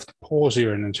to pause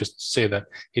here and just say that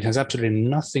it has absolutely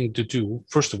nothing to do.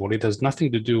 First of all, it has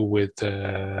nothing to do with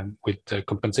the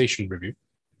compensation review.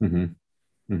 Mm-hmm.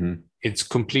 Mm-hmm. It's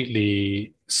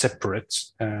completely separate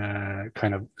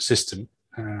kind of system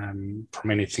from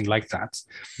anything like that.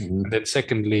 Mm-hmm. And then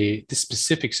secondly, this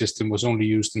specific system was only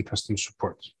used in customer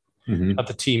support. Mm-hmm.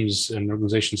 Other teams and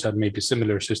organizations had maybe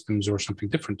similar systems or something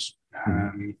different.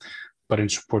 Mm-hmm. But in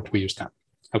support, we use that.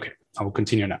 Okay, I will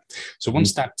continue now. So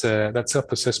once that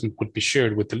self-assessment would be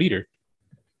shared with the leader,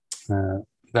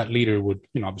 that leader would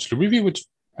obviously review it,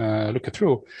 look it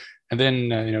through, and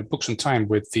then book some time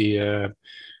with the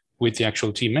with the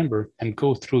actual team member and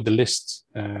go through the list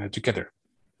together.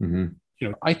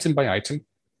 Item by item.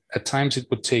 At times it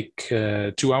would take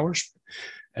 2 hours.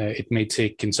 It may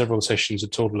take in several sessions a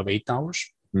total of 8 hours.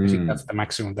 I think that's the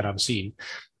maximum that I've seen.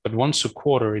 But once a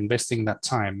quarter, investing that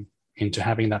time into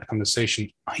having that conversation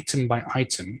item by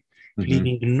item,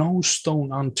 leaving no stone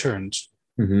unturned,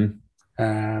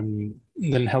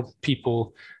 then help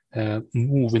people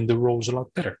move in the roles a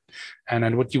lot better. And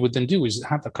then what you would then do is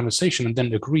have a conversation and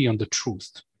then agree on the truth,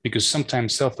 because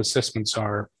sometimes self-assessments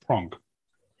are wrong.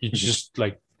 You're just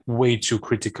like way too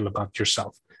critical about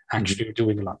yourself. Actually, you're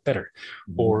doing a lot better.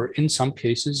 Or in some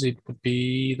cases, it would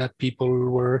be that people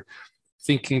were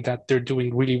thinking that they're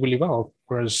doing really, really well,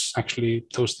 whereas actually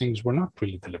those things were not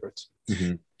really delivered.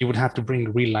 You would have to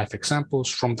bring real life examples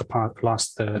from the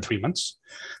last 3 months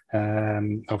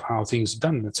of how things are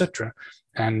done, etc.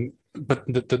 But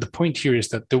the point here is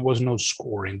that there was no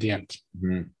score in the end.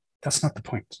 That's not the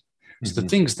point. So the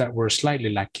things that were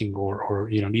slightly lacking or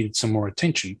needed some more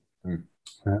attention,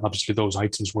 obviously those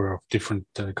items were of different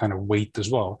kind of weight as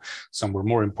well. Some were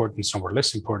more important, some were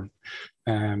less important.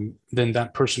 Then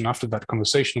that person, after that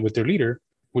conversation with their leader,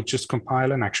 would just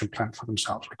compile an action plan for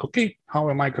themselves. Like, okay, how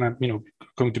am I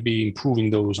going to be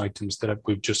improving those items that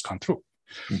we've just gone through?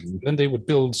 Then they would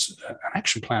build an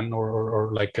action plan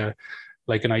or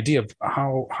like an idea of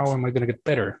how am I going to get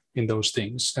better in those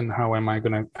things, and how am I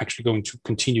going to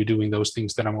continue doing those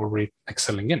things that I'm already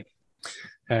excelling in.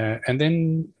 And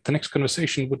then the next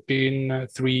conversation would be in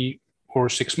 3 or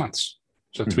 6 months.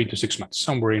 So 3 to 6 months,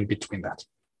 somewhere in between that.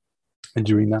 And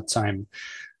during that time,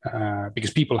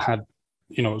 because people had,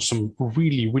 some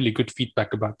really, really good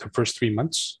feedback about the first 3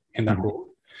 months in that role,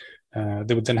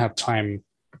 they would then have time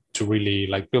to really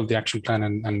like build the action plan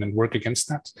and then work against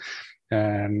that.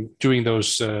 During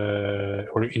those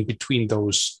or in between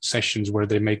those sessions where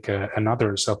they make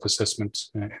another self-assessment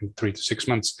in 3 to 6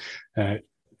 months,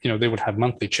 they would have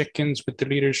monthly check-ins with the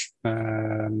leaders,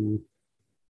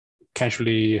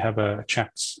 casually have a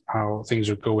chat how things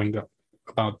are going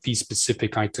about these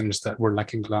specific items that were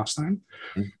lacking last time.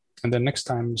 And then next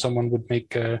time someone would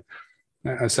make a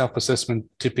self-assessment,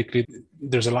 typically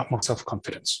there's a lot more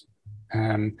self-confidence.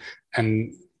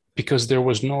 And because there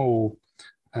was no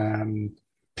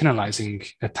penalizing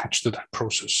attached to that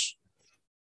process,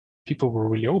 people were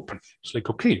really open. It's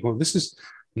like, okay, well, this is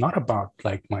not about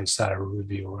like my salary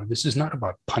review, or this is not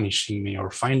about punishing me or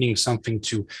finding something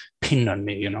to pin on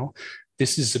me,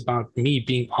 This is about me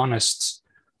being honest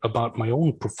about my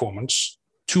own performance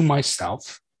to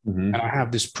myself. And I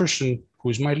have this person who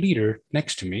is my leader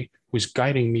next to me, who is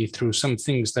guiding me through some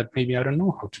things that maybe I don't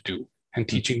know how to do and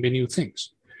teaching me new things.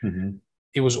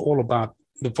 It was all about,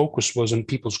 the focus was on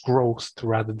people's growth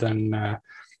rather than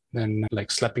like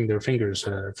slapping their fingers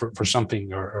for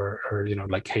something or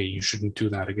like, hey, you shouldn't do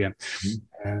that again.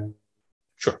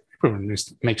 Sure, everyone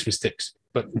makes mistakes,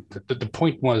 but the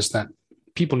point was that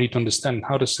people need to understand,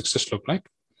 how does success look like?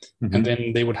 And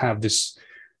then they would have this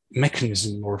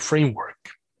mechanism or framework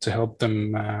to help them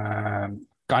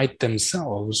guide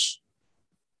themselves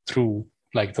through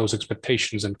like those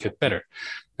expectations and get better.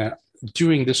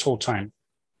 During this whole time,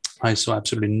 I saw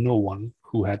absolutely no one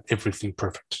who had everything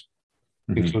perfect,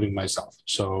 including myself.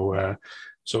 So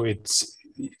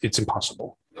it's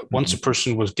impossible. Once a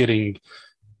person was getting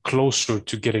closer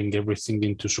to getting everything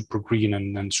into super green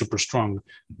and super strong,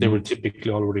 they were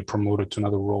typically already promoted to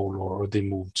another role, or they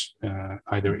moved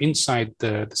either inside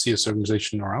the CS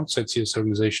organization or outside CS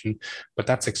organization. But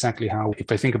that's exactly how,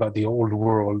 if I think about the old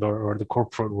world or the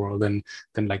corporate world, then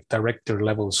like director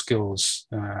level skills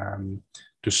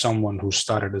to someone who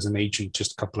started as an agent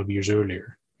just a couple of years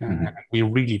earlier. We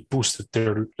really boosted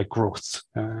their growth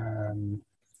and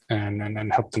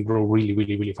helped them grow really,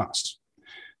 really, really fast.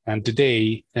 And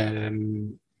today,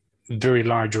 very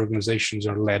large organizations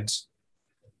are led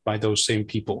by those same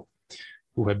people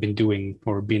who have been doing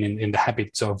or been in the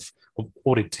habits of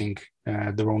auditing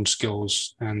their own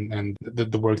skills and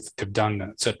the work that they've done,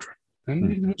 etc.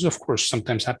 And it was, of course,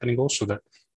 sometimes happening also that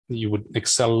you would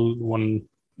excel one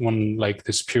like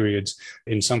this period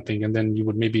in something, and then you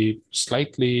would maybe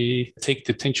slightly take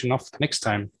the attention off the next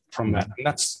time from that, and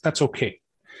that's okay.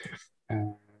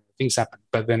 Things happen,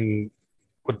 but then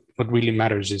what really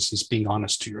matters is being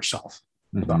honest to yourself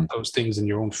about those things and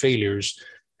your own failures,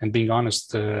 and being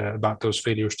honest about those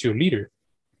failures to your leader,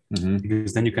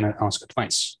 because then you can ask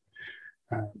advice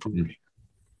from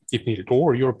if needed,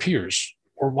 or your peers,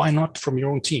 or why not from your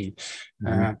own team?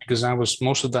 Because I was,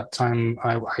 most of that time,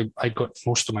 I got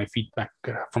most of my feedback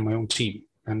from my own team,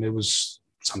 and it was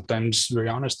sometimes very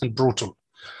honest and brutal,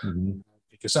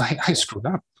 because I screwed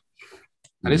up,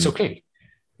 and it's okay.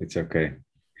 It's okay.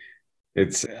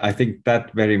 I think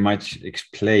that very much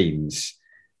explains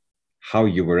how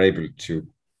you were able to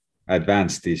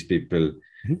advance these people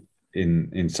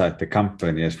inside the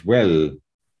company as well.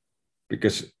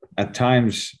 Because at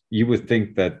times you would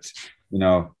think that,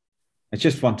 I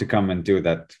just want to come and do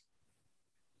that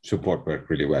support work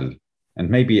really well. And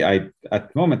maybe at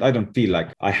the moment, I don't feel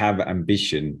like I have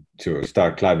ambition to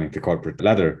start climbing the corporate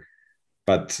ladder,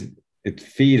 but it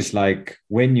feels like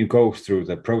when you go through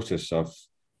the process of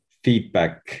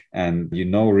feedback and you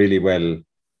know really well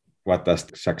what does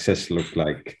success look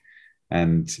like.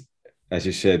 And as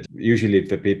you said, usually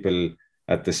the people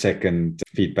at the second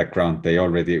feedback round, they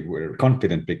already were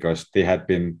confident because they had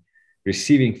been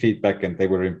receiving feedback and they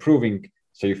were improving.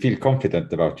 So you feel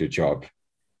confident about your job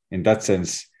in that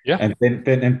sense. Yeah.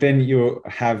 And then you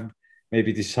have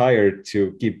maybe desire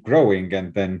to keep growing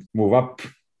and then move up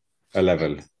a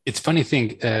level. It's funny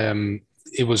thing.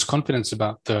 It was confidence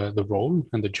about the role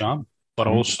and the job, but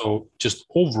also just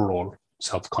overall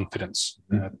self-confidence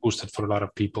boosted for a lot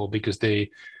of people, because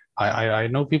I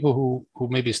know people who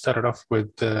maybe started off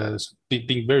with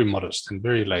being very modest and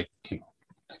very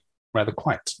rather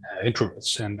quiet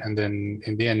introverts, and then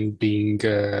in the end being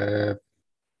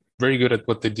very good at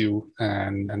what they do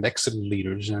and excellent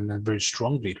leaders and very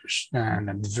strong leaders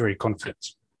and very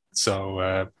confident.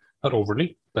 So not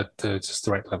overly, but just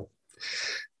the right level.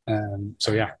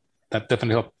 So yeah, that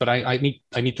definitely helped. But I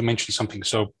need to mention something.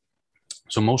 So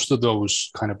most of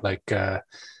those kind of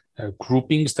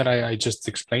groupings that I just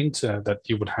explained, that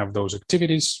you would have those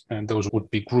activities and those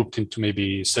would be grouped into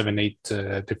maybe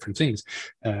 7-8 different things.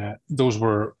 Those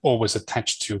were always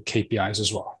attached to KPIs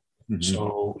as well.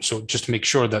 So just to make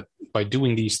sure that by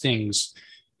doing these things,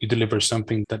 you deliver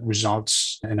something that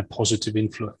results in a positive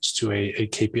influence to a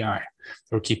KPI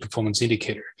or key performance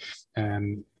indicator.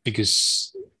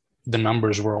 Because the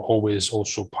numbers were always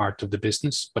also part of the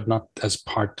business, but not as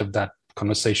part of that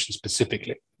conversation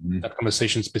specifically. That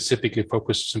conversation specifically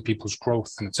focuses on people's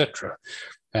growth and etc.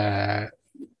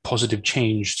 Positive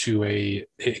change to a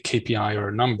KPI or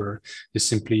a number is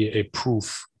simply a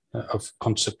proof of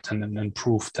concept and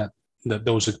proof that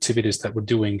those activities that we're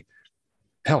doing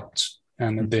helped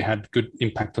and they had good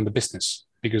impact on the business,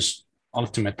 because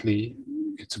ultimately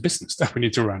it's a business that we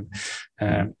need to run.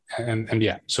 And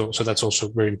yeah, so that's also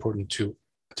very important to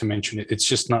mention. It's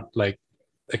just not like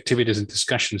activities and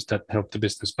discussions that help the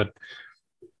business, but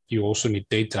you also need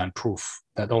data and proof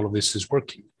that all of this is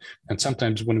working. And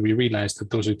sometimes when we realize that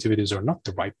those activities are not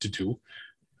the right to do,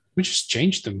 we just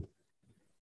change them.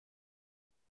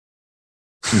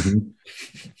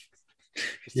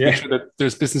 Make sure that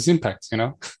there's business impact,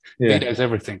 Data is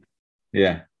everything.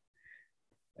 Yeah.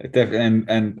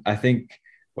 And I think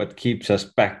what keeps us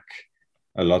back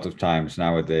a lot of times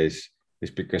nowadays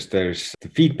is because there's the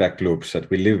feedback loops that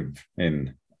we live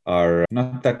in are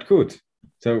not that good.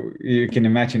 So you can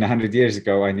imagine 100 years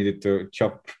ago, I needed to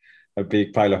chop a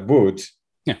big pile of wood.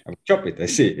 Yeah. I chop it, I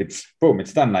see it's boom,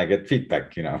 it's done. I get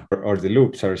feedback, or the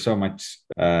loops are so much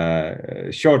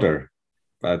shorter.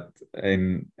 But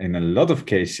in a lot of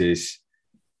cases,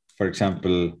 for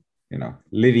example,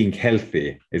 living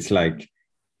healthy, it's like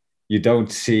you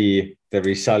don't see the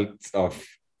result of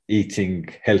eating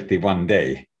healthy one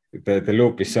day. The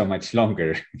loop is so much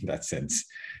longer in that sense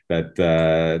that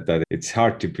it's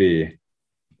hard to be,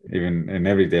 even in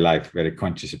everyday life, very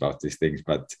conscious about these things.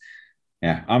 But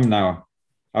yeah, I'm now,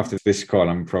 after this call,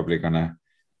 I'm probably gonna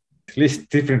list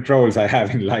different roles I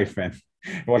have in life and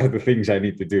what are the things I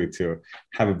need to do to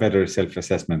have a better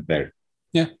self-assessment there.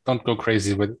 Yeah, don't go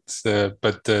crazy with it,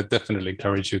 but definitely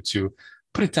encourage you to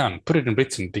put it down, put it in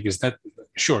written, because that,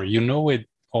 sure, it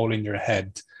all in your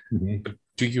head, but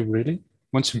do you really?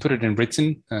 Once you put it in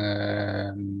written,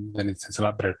 then it's a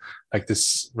lot better. Like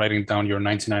this, writing down your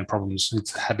 99 problems.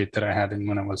 It's a habit that I had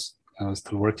when I was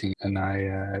still working, and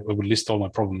I would list all my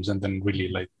problems and then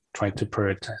really try to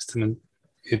prioritize them, and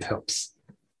it helps.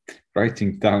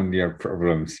 Writing down your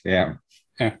problems, yeah.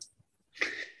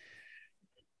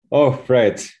 Oh,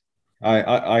 Fred,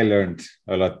 I learned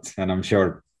a lot, and I'm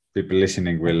sure people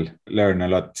listening will learn a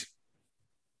lot.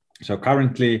 So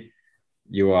currently,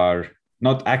 you are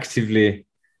not actively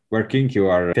working, you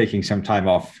are taking some time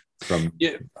off from...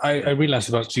 Yeah, I realized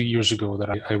about 2 years ago that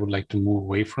I would like to move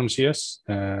away from CS,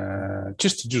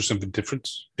 just to do something different,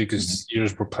 because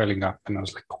years were piling up, and I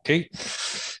was like, okay,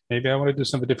 maybe I want to do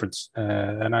something different.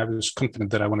 And I was confident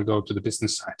that I want to go to the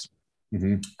business side.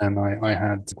 And I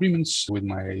had agreements with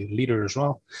my leader as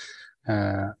well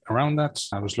around that.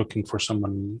 I was looking for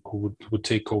someone who would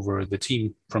take over the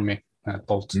team from me at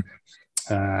Bolt.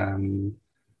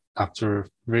 After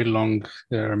very long,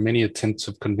 there are many attempts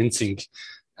of convincing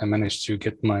I managed to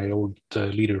get my old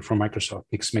leader from Microsoft,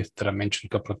 Nick Smith, that I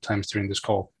mentioned a couple of times during this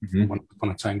call. Once upon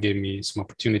a time, gave me some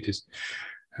opportunities.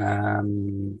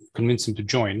 Convinced him to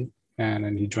join, and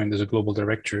then he joined as a global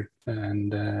director.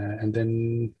 And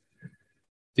then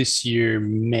this year,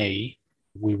 May,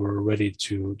 we were ready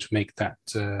to make that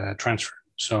transfer.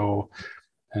 So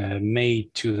May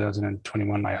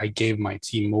 2021, I gave my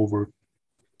team over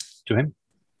to him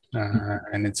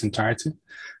in its entirety,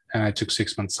 and I took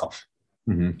 6 months off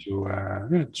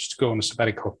to just go on a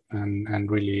sabbatical and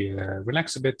really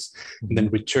relax a bit, and then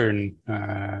return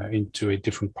into a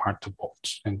different part of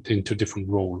Bolt and into a different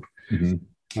role,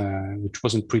 which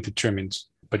wasn't predetermined.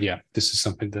 But yeah, this is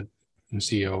something that the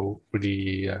CEO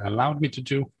really allowed me to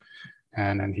do.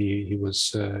 And he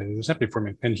was happy for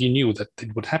me, and he knew that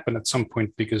it would happen at some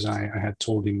point because I had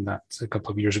told him that a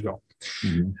couple of years ago.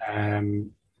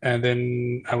 And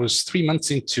then I was 3 months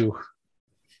into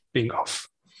being off,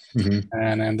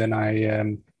 and then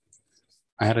I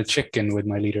had a check-in with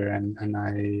my leader, and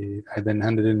I then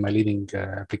handed in my leading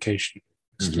application,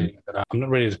 explaining that I'm not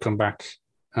ready to come back.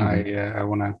 I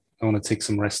want to take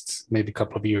some rest, maybe a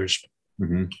couple of years.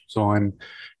 So I'm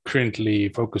currently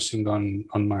focusing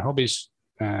on my hobbies,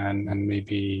 and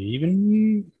maybe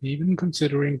even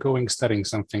considering studying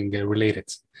something related.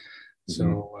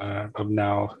 So I've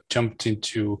now jumped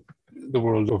into the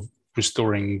world of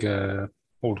restoring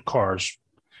old cars,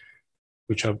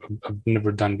 which I've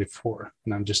never done before,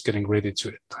 and I'm just getting ready to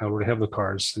it. I already have the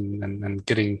cars and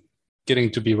getting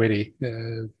to be ready,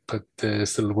 but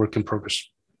still a work in progress.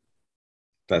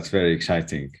 That's very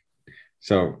exciting.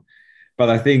 So, but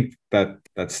I think that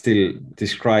still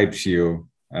describes you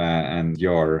and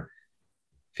your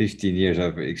 15 years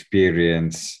of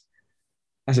experience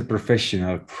as a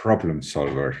professional problem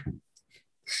solver.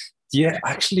 Yeah,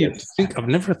 actually, I think I've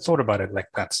never thought about it like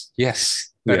that.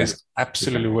 Yes, that is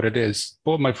absolutely what it is.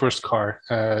 Bought my first car,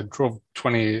 drove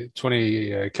 20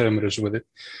 kilometers with it,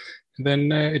 and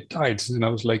then it died, and I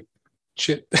was like,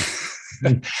 shit.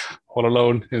 All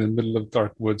alone in the middle of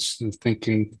dark woods, and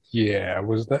thinking, yeah,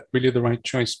 was that really the right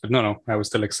choice? But no, I was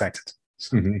still excited.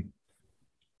 So.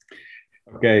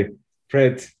 Okay,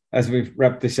 Fred, as we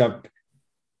wrap this up,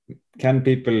 can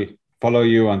people follow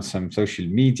you on some social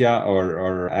media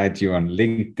or add you on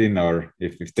LinkedIn, or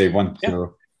if they want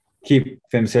to keep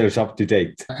themselves up to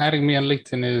date? Adding me on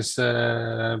LinkedIn is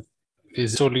a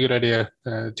totally good idea.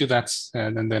 Do that,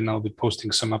 and then I'll be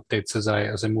posting some updates as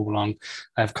I move along.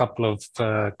 I have a couple of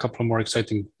more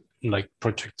exciting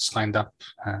projects lined up.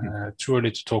 Too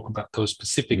early to talk about those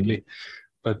specifically,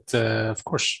 but of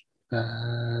course,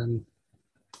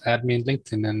 add me on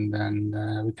LinkedIn,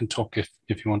 and we can talk if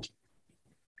you want.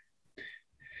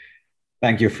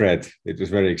 Thank you, Fred. It was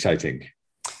very exciting.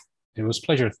 It was a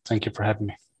pleasure. Thank you for having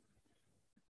me.